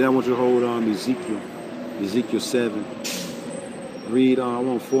 And then I want you to hold on Ezekiel 7. Read, I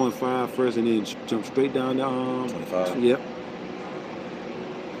want 4 and 5 first, and then jump straight down to 25. Yep.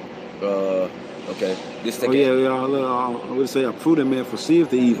 Okay. This second. I would say a prudent man foreseeth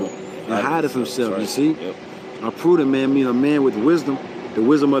the evil and hideth himself. Right. You see, a prudent man means a man with wisdom, the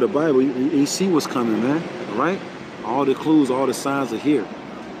wisdom of the Bible. He see what's coming, man. All right. All the clues, all the signs are here.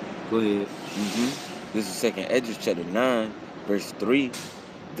 Go ahead. This is 2nd Esdras chapter 9, verse 3.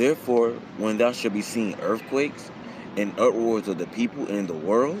 Therefore, when thou shalt be seeing earthquakes and uproars of the people in the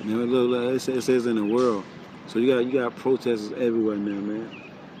world. Look, it says in the world. So you got protesters everywhere now, man.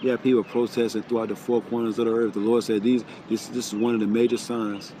 You got people protesting throughout the four corners of the earth. The Lord said this is one of the major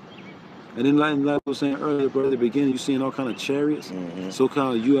signs. And then like I was saying earlier, bro, at the beginning, you seeing all kind of chariots,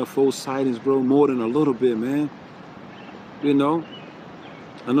 so-called UFO sightings, bro, more than a little bit, man. You know?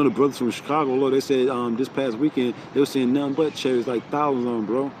 I know the brothers from Chicago, Lord, they said this past weekend, they were seeing nothing but chariots, like thousands of them,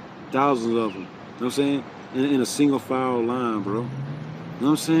 bro. Thousands of them. You know what I'm saying? in a single file line, bro. You know what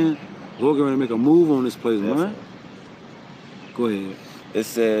I'm saying? Lord going to make a move on this place, man. Go ahead. It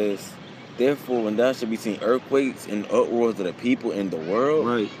says, therefore, when thou shalt be seen earthquakes and uproars of the people in the world,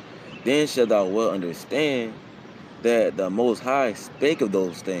 right, then shalt thou well understand that the Most High spake of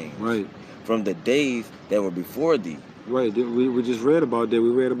those things, right, from the days that were before thee. Right. We just read about that. We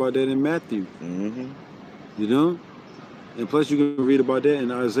read about that in Matthew. Mm-hmm. You know? And plus you can read about that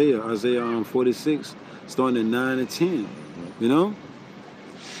in Isaiah 46, starting at 9 and 10. Mm-hmm. You know?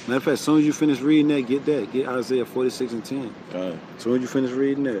 Matter of fact, as soon as you finish reading that, get Isaiah 46 and 10. Right. As soon as you finish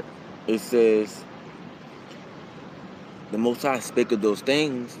reading that. It says, the Most High spake of those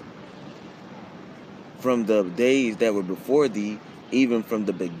things from the days that were before thee, even from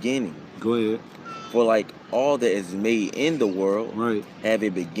the beginning. Go ahead. For like all that is made in the world, right, have a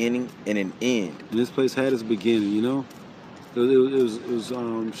beginning and an end. And this place had its beginning, you know? It was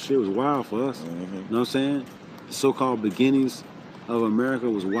wild for us. Mm-hmm. You know what I'm saying? The so-called beginnings of America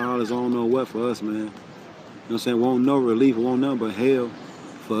was wild as I don't know what for us, man. You know what I'm saying? Won't no relief, won't nothing but hell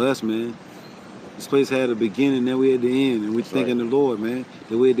for us, man. This place had a beginning, then we had the end, and we thanking the Lord, man.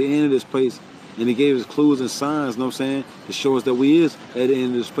 That we at the end of this place, and He gave us clues and signs, you know what I'm saying, to show us that we is at the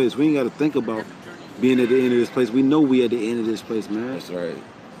end of this place. We ain't got to think about being at the end of this place. We know we at the end of this place, man. That's right.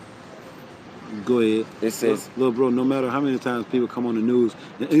 Go ahead. It says, look, bro, no matter how many times people come on the news,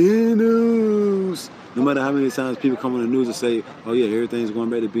 no matter how many times people come on the news and say, oh yeah, everything's going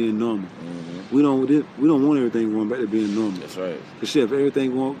back to being normal. mm-hmm. We don't want everything going back to being normal. That's right. Because shit, if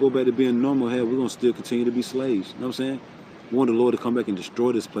everything go back to being normal, hell, we're going to still continue to be slaves. You know what I'm saying? We want the Lord to come back and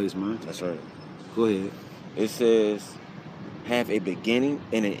destroy this place, man. That's right. Go ahead. It says, have a beginning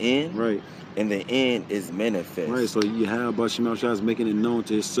and an end. Right. And the end is manifest. Right, so you have Bashim Shah's making it known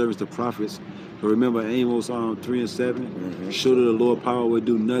to His servants, the prophets. But remember Amos 3 and 7, mm-hmm. Surely the Lord power will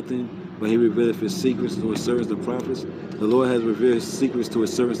do nothing, but He revealeth His secrets to His servants, the prophets. The Lord has revealed His secrets to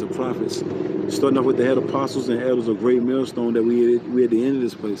His servants, the prophets. Starting off with the head apostles and elders of great millstone that we at the end of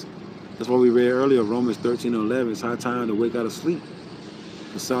this place. That's why we read earlier, Romans 13 and 11. It's high time to wake out of sleep.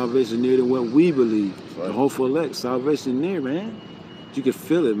 The salvation nearer than what we believe. Right. The hopeful elect, salvation near, man. You can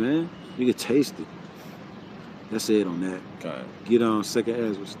feel it, man. You can taste it. That's it on that. Okay. Get on 2nd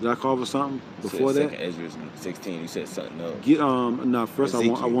Ezra. Did I call for something before that? 2nd Ezra 16. You said something else. Get first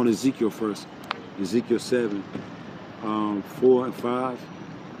Ezekiel. I want Ezekiel first. Ezekiel 7, 4 and 5.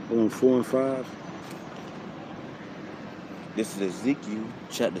 I want 4 and 5. This is Ezekiel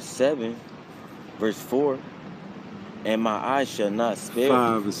chapter 7, verse 4. And my eyes shall not spare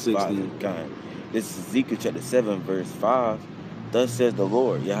 5 and 16. This is Ezekiel chapter 7, verse 5. Thus says the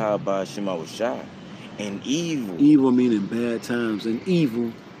Lord, Yahweh Shema Shai, and evil. Evil meaning bad times, and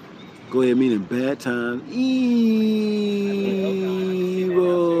evil. Go ahead, meaning bad times. Evil.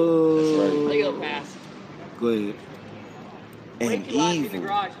 That's right. Go ahead. And evil,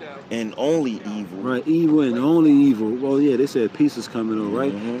 and only evil. Right, evil and only evil. Well, yeah, they said peace is coming on,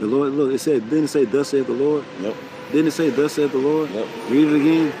 right? Mm-hmm. The Lord, look, didn't it say, thus saith the Lord? Yep. Didn't it say, thus saith the Lord? Yep. Read it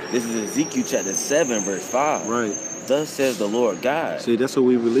again. This is Ezekiel chapter 7, verse 5. Right. Thus says the Lord God. See, that's what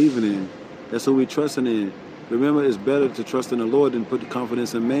we believing in. That's what we trusting in. Remember, it's better to trust in the Lord than put the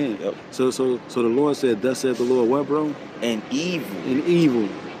confidence in man. Yep. So the Lord said, thus saith the Lord, what, bro? And evil. And evil.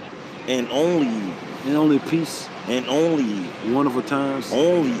 And only evil. And only peace. And only evil. Wonderful times.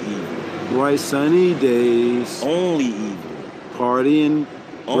 Only evil. Bright sunny days. Only evil. Partying.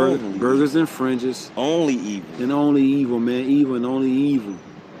 Only burgers and fringes. Only evil. And only evil, man. Evil and only evil.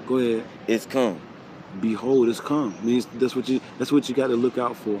 Go ahead. It's come. Behold, it's come. Means that's what you got to look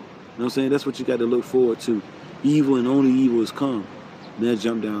out for. You know what I'm saying? That's what you got to look forward to. Evil and only evil is come. Now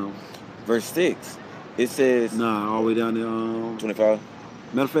jump down. Verse 6. It says. Nah, all the way down to 25.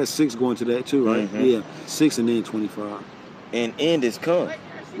 Matter of fact, 6 going to that too, right? Mm-hmm. Yeah, 6 and then 25. And end is come.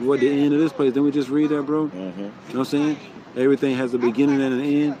 What, the end of this place? Didn't we just read that, bro? Mm-hmm. You know what I'm saying? Everything has a beginning and an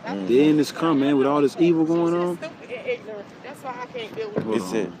end. Mm-hmm. The end is come, man, with all this evil going on. That's why I can't deal with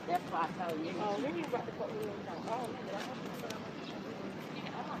It's it. That's why I tell you. Oh, then you about to put me in.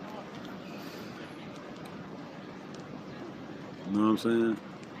 You know what I'm saying?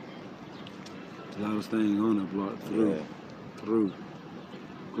 A lot of things on the block through. Yeah. Through.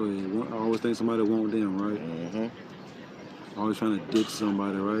 Go ahead. I always think somebody want them, right? Mm-hmm. Always trying to dick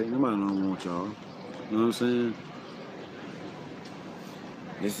somebody, right? Nobody don't want y'all. You know what I'm saying?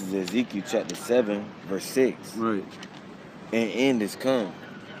 This is Ezekiel chapter 7, verse 6. Right. And end is come.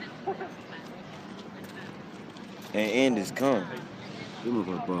 And end is come. You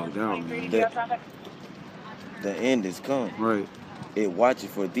motherfucker bugged out, man. The end is come. Right. It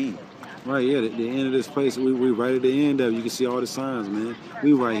watcheth for thee. Right, yeah, the end of this place, we right at the end of it. You can see all the signs, man.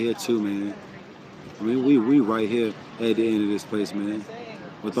 We right here too, man. I mean, we right here at the end of this place, man.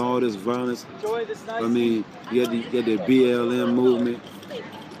 With all this violence, I mean, you got the BLM movement.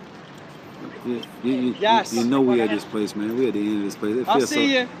 You know we at this place, man. We at the end of this place.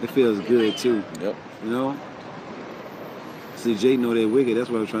 It feels good too. Yep. You know. See, Jake know they're wicked. That's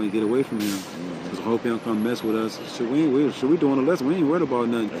why I'm trying to get away from him. Cause I hope he don't come mess with us. Should we doing a lesson? We ain't worried about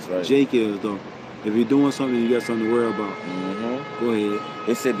nothing. That's right. Jake is though. If you're doing something, you got something to worry about. Go ahead.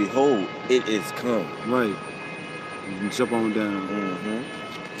 It said, "Behold, it is come." Right. You can jump on down.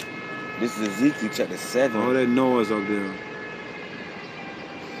 This is Ezekiel chapter 7. All that noise up there.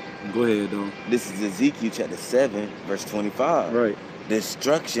 Go ahead, though. This is Ezekiel chapter 7, verse 25. Right.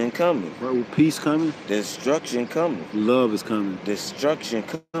 Destruction coming. Right, with peace coming. Destruction coming. Love is coming. Destruction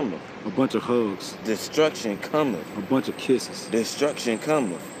coming. A bunch of hugs. Destruction coming. A bunch of kisses. Destruction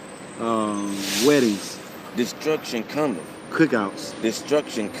coming. Weddings. Destruction coming. Cookouts.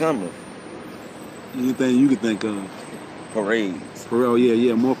 Destruction coming. Anything you can think of. Parades. Oh,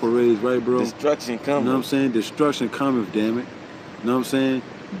 yeah, more parades, right, bro? Destruction coming. You know what I'm saying? Destruction coming, damn it. You know what I'm saying?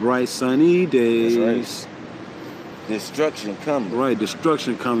 Bright sunny days. That's right. Destruction coming. Right,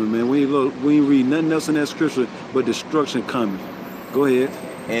 destruction coming, man. We ain't read nothing else in that scripture but destruction coming. Go ahead.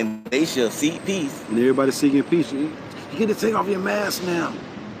 And they shall seek peace. And everybody seeking peace. You get to take off your mask now.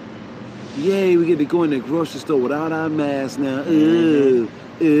 Yay, we get to go in the grocery store without our mask now.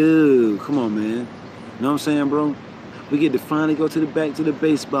 Ew. Come on, man. You know what I'm saying, bro? We get to finally go back to the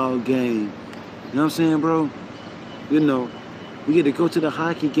baseball game. You know what I'm saying, bro? You know, we get to go to the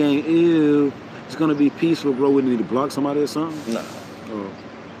hockey game. Ew. It's gonna be peaceful, bro. We need to block somebody or something? Nah. Oh.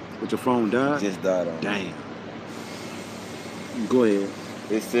 But your phone died? Just died on. Damn. Go ahead.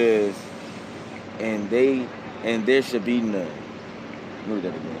 It says, and there should be none. Read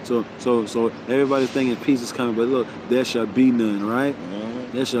that again. So everybody's thinking peace is coming, but look, there shall be none, right?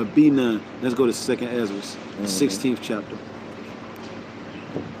 There shall be none. Let's go to 2nd Ezra, 16th chapter.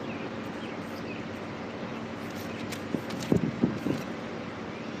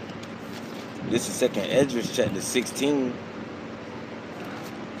 This is 2nd Ezra chapter 16.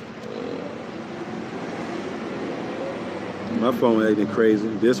 My phone acting crazy.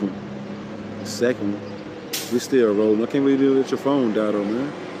 This one. The second one. We still rolling. I can't really do it with your phone died though,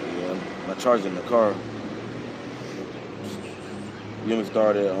 man. Yeah, my charger in the car. You me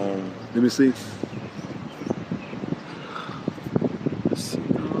start it on. Let me see. Let's see.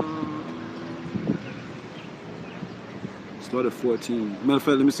 Start at 14. Matter of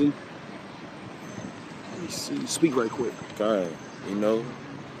fact, let me see. Let me see. Speak right quick. God, you know.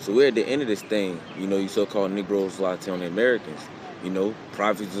 So we're at the end of this thing. You know, you so-called Negroes, Latino Americans. You know,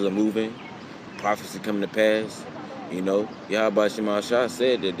 prophecies are moving. Prophecy coming to pass. You know, Yahweh Shema Shah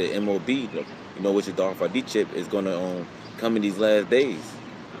said that the MOB, you know, which is the RFID chip, is going to come in these last days.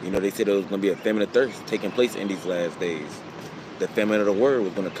 You know, they said there was going to be a famine of thirst taking place in these last days. The famine of the word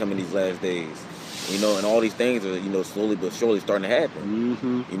was going to come in these last days. You know, and all these things are, you know, slowly but surely starting to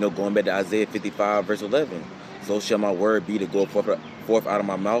happen. You know, going back to Isaiah 55, verse 11. So shall my word be to go forth out of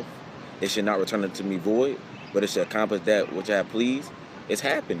my mouth. It shall not return unto me void, but it shall accomplish that which I have pleased. It's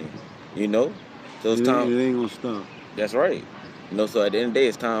happening, you know. So it's time. It ain't gonna stop. That's right. You know, so at the end of the day,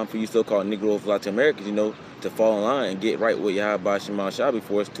 it's time for you so-called Negroes, Latin Americans, you know, to fall in line and get right with Yahweh Shema Shah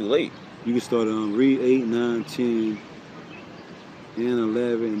before it's too late. You can start read 8, 9, 10, and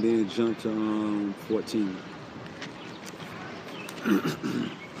 11, and then jump to 14.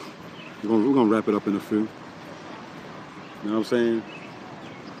 We're gonna wrap it up in a few. You know what I'm saying?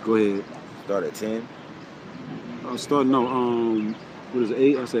 Go ahead. Start at 10. What is it,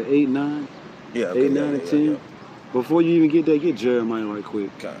 8? I said 8, 9? Yeah, okay, 8, 9, and 10. Yeah. Before you even get there, get Jeremiah right quick.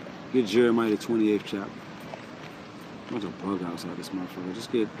 Okay. Get Jeremiah the 28th chapter. Bunch of bug outside this motherfucker.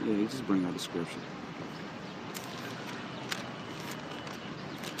 Just bring out the scripture.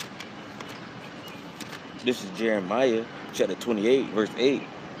 This is Jeremiah chapter 28, verse 8.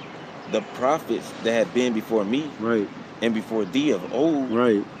 The prophets that have been before me, right, and before thee of old,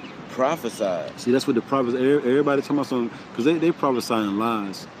 right, prophesied. See, that's what the prophets. Everybody talking about something because they prophesying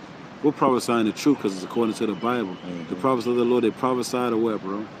lies. We're prophesying the truth because it's according to the Bible. The prophets of the Lord, they prophesied or what,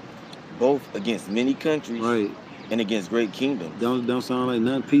 bro? Both against many countries, right, and against great kingdoms. Don't sound like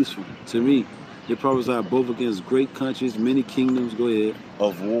nothing peaceful to me. They prophesied both against great countries, many kingdoms. Go ahead.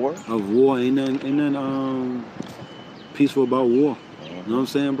 Of war. Of war. Ain't nothing peaceful about war. You know what I'm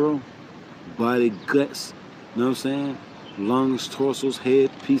saying, bro? Body, guts. You know what I'm saying? Lungs, torsos,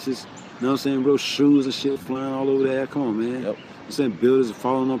 head pieces. You know what I'm saying, bro? Shoes and shit flying all over there. Come on, man. Yep. I'm saying buildings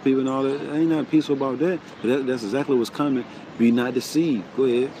falling on people and all that. Ain't nothing peaceful about that. But that's exactly what's coming. Be not deceived. Go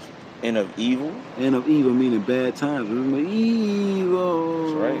ahead. And of evil. And of evil meaning bad times. Remember,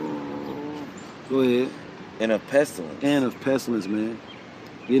 evil. That's right. Go ahead. And of pestilence. And of pestilence, man.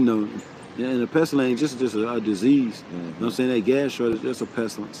 You know, and a pestilence ain't just a disease. You know what I'm saying? That gas shortage, that's a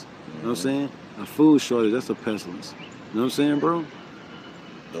pestilence. You know what I'm saying? A food shortage, that's a pestilence. You know what I'm saying, bro?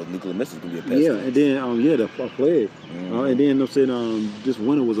 Those nuclear missiles can be a pestilence. Yeah, and then the plague. And then you know what I'm saying, this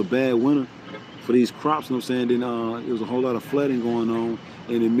winter was a bad winter for these crops. You know what I'm saying? Then there was a whole lot of flooding going on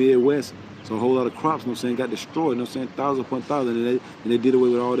in the Midwest. So a whole lot of crops, you know what I'm saying, got destroyed, you know what I'm saying, thousand upon thousand, and they did away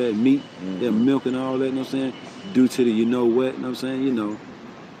with all that meat, that milk and all that, you know what I'm saying, due to the you know what, you know what I'm saying, you know,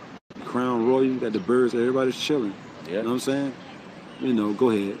 Crown Royal, you got the birds, everybody's chilling, you know what I'm saying, you know,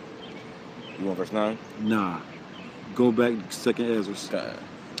 go ahead. You want verse 9? Nah, go back to 2nd Ezra.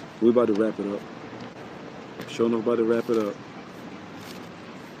 We're about to wrap it up. Sure enough, about to wrap it up.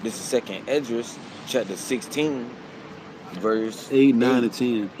 This is 2nd Ezra, chapter 16, verse 8, 9, and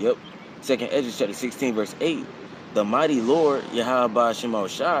 10. Yep. 2nd Ezra chapter 16 verse 8. The mighty Lord Yahweh Shema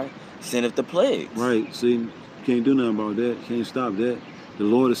Shai sendeth the plagues. Right. See, you can't do nothing about that. Can't stop that. The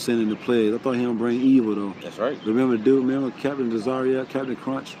Lord is sending the plagues. I thought he don't bring evil though. That's right. Remember the dude, remember Captain Desariat, Captain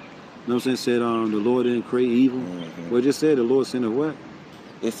Crunch? You know what I'm saying? Said the Lord didn't create evil. Well, it just said the Lord sent a what?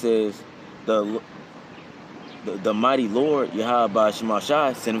 It says the mighty Lord Yahweh Shema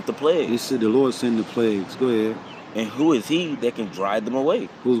Shai sendeth the plagues. He said the Lord sent the plagues. Go ahead. And who is he that can drive them away?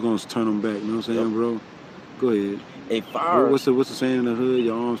 Who's gonna turn them back? You know what I'm saying, bro? Go ahead. A fire. What's the saying in the hood?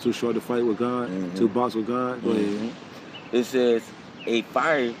 Your arms too short to fight with God, to box with God. Go ahead. It says, a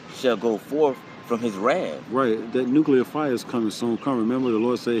fire shall go forth from his wrath. Right. That nuclear fire is coming soon. Come. Remember, the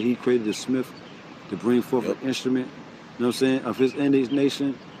Lord said He created the smith to bring forth an instrument. You know what I'm saying? Of His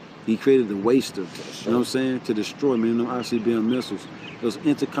nation. He created the waster. You know what I'm saying? To destroy. Meaning them obviously being missiles. Those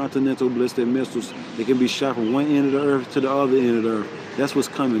intercontinental ballistic missiles, they can be shot from one end of the earth to the other end of the earth. That's what's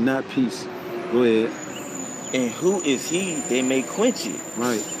coming, not peace. Go ahead. And who is he they may quench it?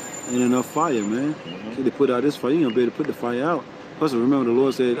 Right. Ain't enough fire, man. So they put out this fire, you gonna be able to put the fire out. Plus, remember the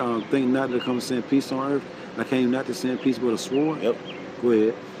Lord said, think not to come and send peace on earth. I came not to send peace but a sword. Yep. Go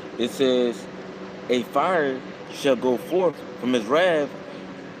ahead. It says, a fire shall go forth from his wrath,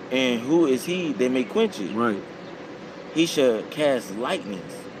 and who is he that may quench it? Right. He shall cast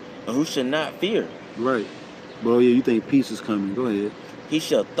lightnings, and who shall not fear? Right. Well, yeah, you think peace is coming. Go ahead. He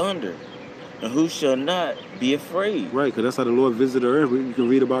shall thunder, and who shall not be afraid? Right, because that's how the Lord visited the earth. You can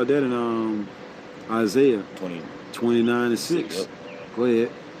read about that in Isaiah 29 and 6. Yep. Go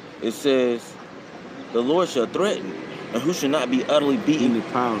ahead. It says, the Lord shall threaten, and who shall not be utterly beaten? In the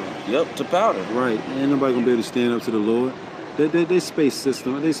powder. Yep, to powder. Right. Ain't nobody going to be able to stand up to the Lord. They space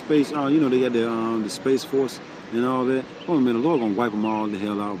system, they space, you know, they got the Space Force and all that. Oh, man, the Lord going to wipe them all the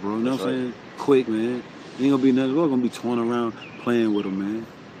hell out, bro. You know what I'm saying? Quick, man. Ain't going to be nothing. The Lord going to be torn around playing with them, man.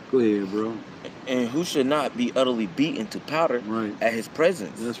 Go ahead, bro. And who should not be utterly beaten to powder at his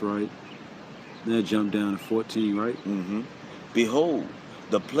presence? That's right. Then jump down to 14, right? Behold,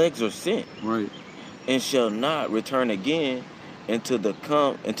 the plagues are sent. Right. And shall not return again until they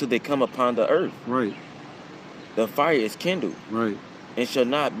come upon the earth. Right. The fire is kindled. Right. And shall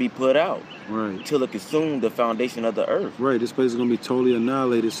not be put out. Right. Till it consume the foundation of the earth. Right. This place is going to be totally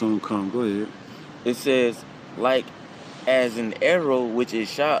annihilated soon come. Go ahead. It says, like as an arrow which is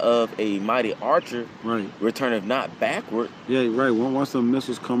shot of a mighty archer, returneth not backward. Yeah, right. Once the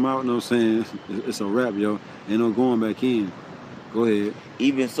missiles come out, you know what I'm saying, it's a wrap, yo. Ain't no going back in. Go ahead.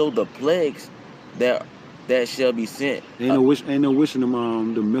 Even so, the plagues that shall be sent. Ain't no wishing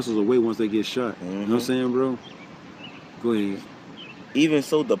them the missiles away once they get shot. You know what I'm saying, bro? Go ahead. Even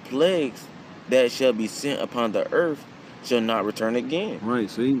so, the plagues that shall be sent upon the earth shall not return again. Right,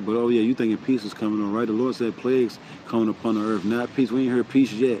 see? But, oh, yeah, you thinking peace is coming on, right? The Lord said plagues coming upon the earth, not peace. We ain't heard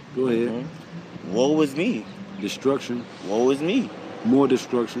peace yet. Go ahead. Woe is me. Destruction. Woe is me. More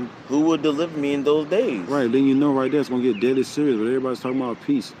destruction. Who will deliver me in those days? Right, then you know right there it's going to get deadly serious, but everybody's talking about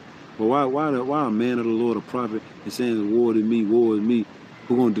peace. But why a man of the Lord, a prophet, is saying, woe is me,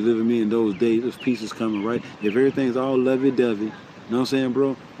 who going to deliver me in those days? If peace is coming, right? If everything's all lovey-dovey, you know what I'm saying,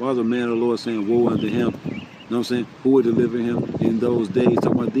 bro? Why is a man of the Lord saying, woe unto him? You know what I'm saying? Who would deliver him in those days?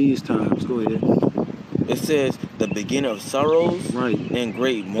 Talking about these times. Go ahead. It says, the beginning of sorrows and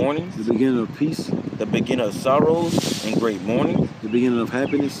great mournings. The beginning of peace. The beginning of sorrows and great mournings. The beginning of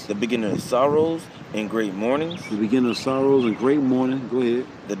happiness. The beginning of sorrows and great mournings. The beginning of sorrows and great mourning. Go ahead.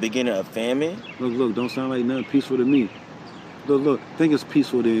 The beginning of famine. Look, don't sound like nothing peaceful to me. Look, think it's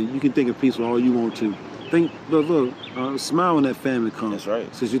peaceful then. You can think it's peaceful all you want to. Look, smile when that famine comes. That's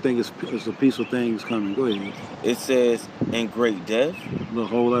right. Since you think it's a peaceful thing is coming. Go ahead. It says, and great death. Look, a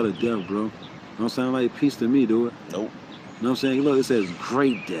whole lot of death, bro. Don't sound like peace to me, do it? Nope. You know what I'm saying? Look, it says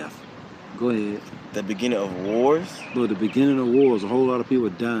great death. Go ahead. The beginning of wars. Look, the beginning of wars, a whole lot of people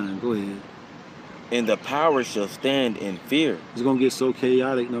dying. Go ahead. And the power shall stand in fear. It's going to get so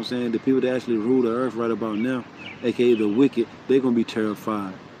chaotic, you know what I'm saying? The people that actually rule the earth right about now, a.k.a. the wicked, they're going to be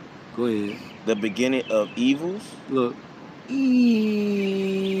terrified. Go ahead. The beginning of evils. Look. Evils.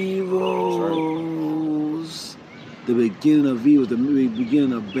 The beginning of evils, the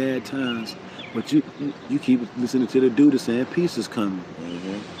beginning of bad times. But you keep listening to the dude that's saying peace is coming.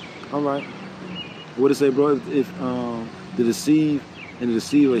 All right. What it say, bro? If the deceive and the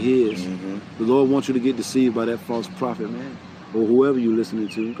deceiver his, the Lord wants you to get deceived by that false prophet, man, or whoever you're listening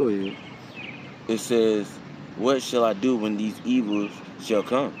to. Go ahead. It says, "What shall I do when these evils shall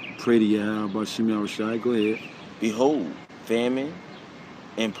come?" Pray to Yahweh about Shemi Rashai. Go ahead. Behold, famine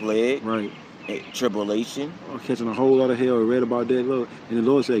and plague, right? And tribulation. Catching a whole lot of hell. I read about that, Lord. And the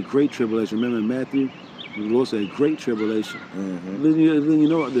Lord said great tribulation. Remember in Matthew, the Lord said great tribulation. You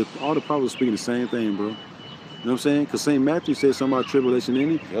know, all the prophets speaking the same thing, bro. You know what I'm saying? Because St. Matthew said something about tribulation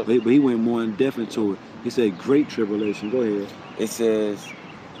in it, but he went more in depth into it. He said great tribulation. Go ahead. It says,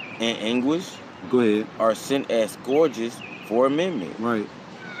 "And anguish." Go ahead. "Are sent as scourges for amendment." Right.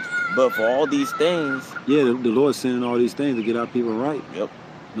 But for all these things. Yeah, the Lord's sending all these things to get our people right. Yep.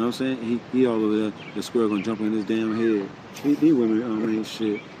 You know what I'm saying? He all over there. The squirrel gonna jump in his damn head. These women, ain't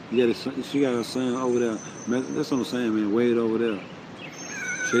shit. She got her son over there. That's what I'm saying, man. Wade over there.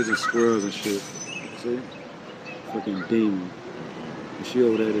 Chasing squirrels and shit. See? Fucking demon. And she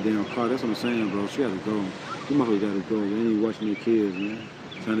over there at the damn car. That's what I'm saying, bro. She gotta go. You motherfuckers gotta go. They ain't watching their kids, man.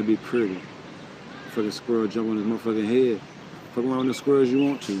 Trying to be pretty. Fucking squirrel jump on his motherfucking head. Fuck around with the squirrels you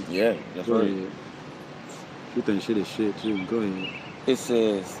want to. Yeah, that's right. You think shit is shit too. Go ahead. It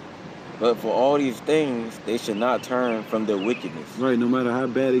says, "But for all these things, they should not turn from their wickedness." Right, no matter how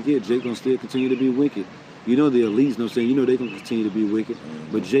bad it gets, Jake gonna still continue to be wicked. You know the elites, you know what I'm saying? You know they gonna continue to be wicked.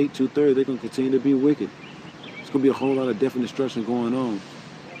 But Jake 2/3, they gonna continue to be wicked. It's gonna be a whole lot of death and destruction going on.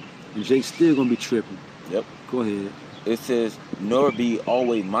 And Jake's still gonna be tripping. Yep. Go ahead. It says, "Nor be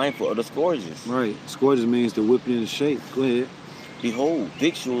always mindful of the scourges." Right. Scourges means to whip you into shape. Go ahead. "Behold,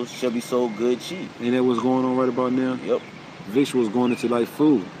 victuals shall be sold good cheap." Ain't that what's going on right about now? Yep. Victuals going into like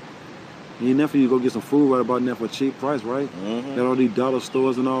food. Ain't enough for you to go get some food right about now for a cheap price, right? Got all these dollar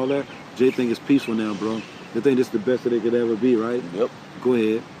stores and all that. Jay think it's peaceful now, bro. They think this is the best that they could ever be, right? Yep. Go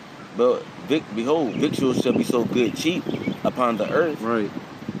ahead. But behold, victuals shall be so good cheap upon the earth, right,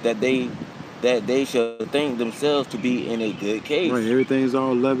 that they shall think themselves to be in a good case. Right, everything's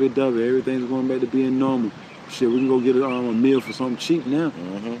all lovey-dovey. Everything's going back to being normal. Shit, we can go get a meal for something cheap now.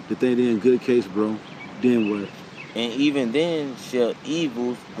 They think they're in good case, bro. Then what? And even then shall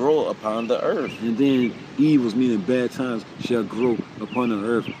evils grow upon the earth. And then evils, meaning bad times, shall grow upon the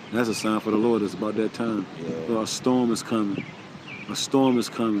earth. And that's a sign for the Lord. It's about that time. Yeah. So a storm is coming. A storm is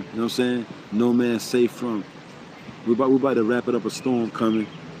coming. You know what I'm saying? No man's safe from. We about to wrap it up. A storm coming.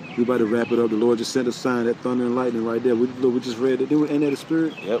 We about to wrap it up. The Lord just sent a sign, that thunder and lightning right there. We just read it. Ain't that the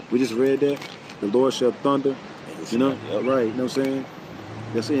Spirit? Yep. We just read that. The Lord shall thunder. You know? Yep. Right. You know what I'm saying?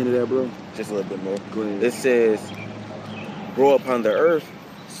 That's the end of that, bro. Just a little bit more. Go ahead. It says, grow upon the earth,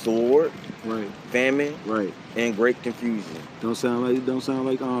 sword, right, famine, right, and great confusion. Don't sound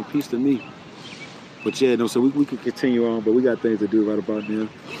like peace to me. But yeah, no, so we could continue on, but we got things to do right about now.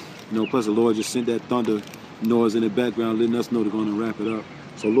 You know, plus the Lord just sent that thunder noise in the background, letting us know they're going to wrap it up.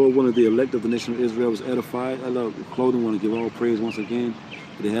 So Lord, one of the elect of the nation of Israel was edified. I love clothing. Want to give all praise once again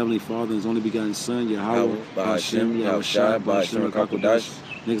to the Heavenly Father and His only begotten Son, Yahweh, Hashem, Yahushua, Hashem, Kakodash.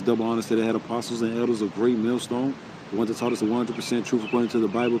 Next double honors to the head apostles and elders of great millstone, the ones that taught us 100% truth according to the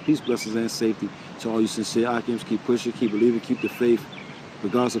Bible. Peace, blessings, and safety to all you sincere Akims. Keep pushing, keep believing, keep the faith.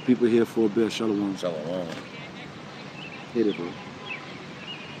 Regardless of people here for a bit. Shalom. Shalom. Hit it, bro.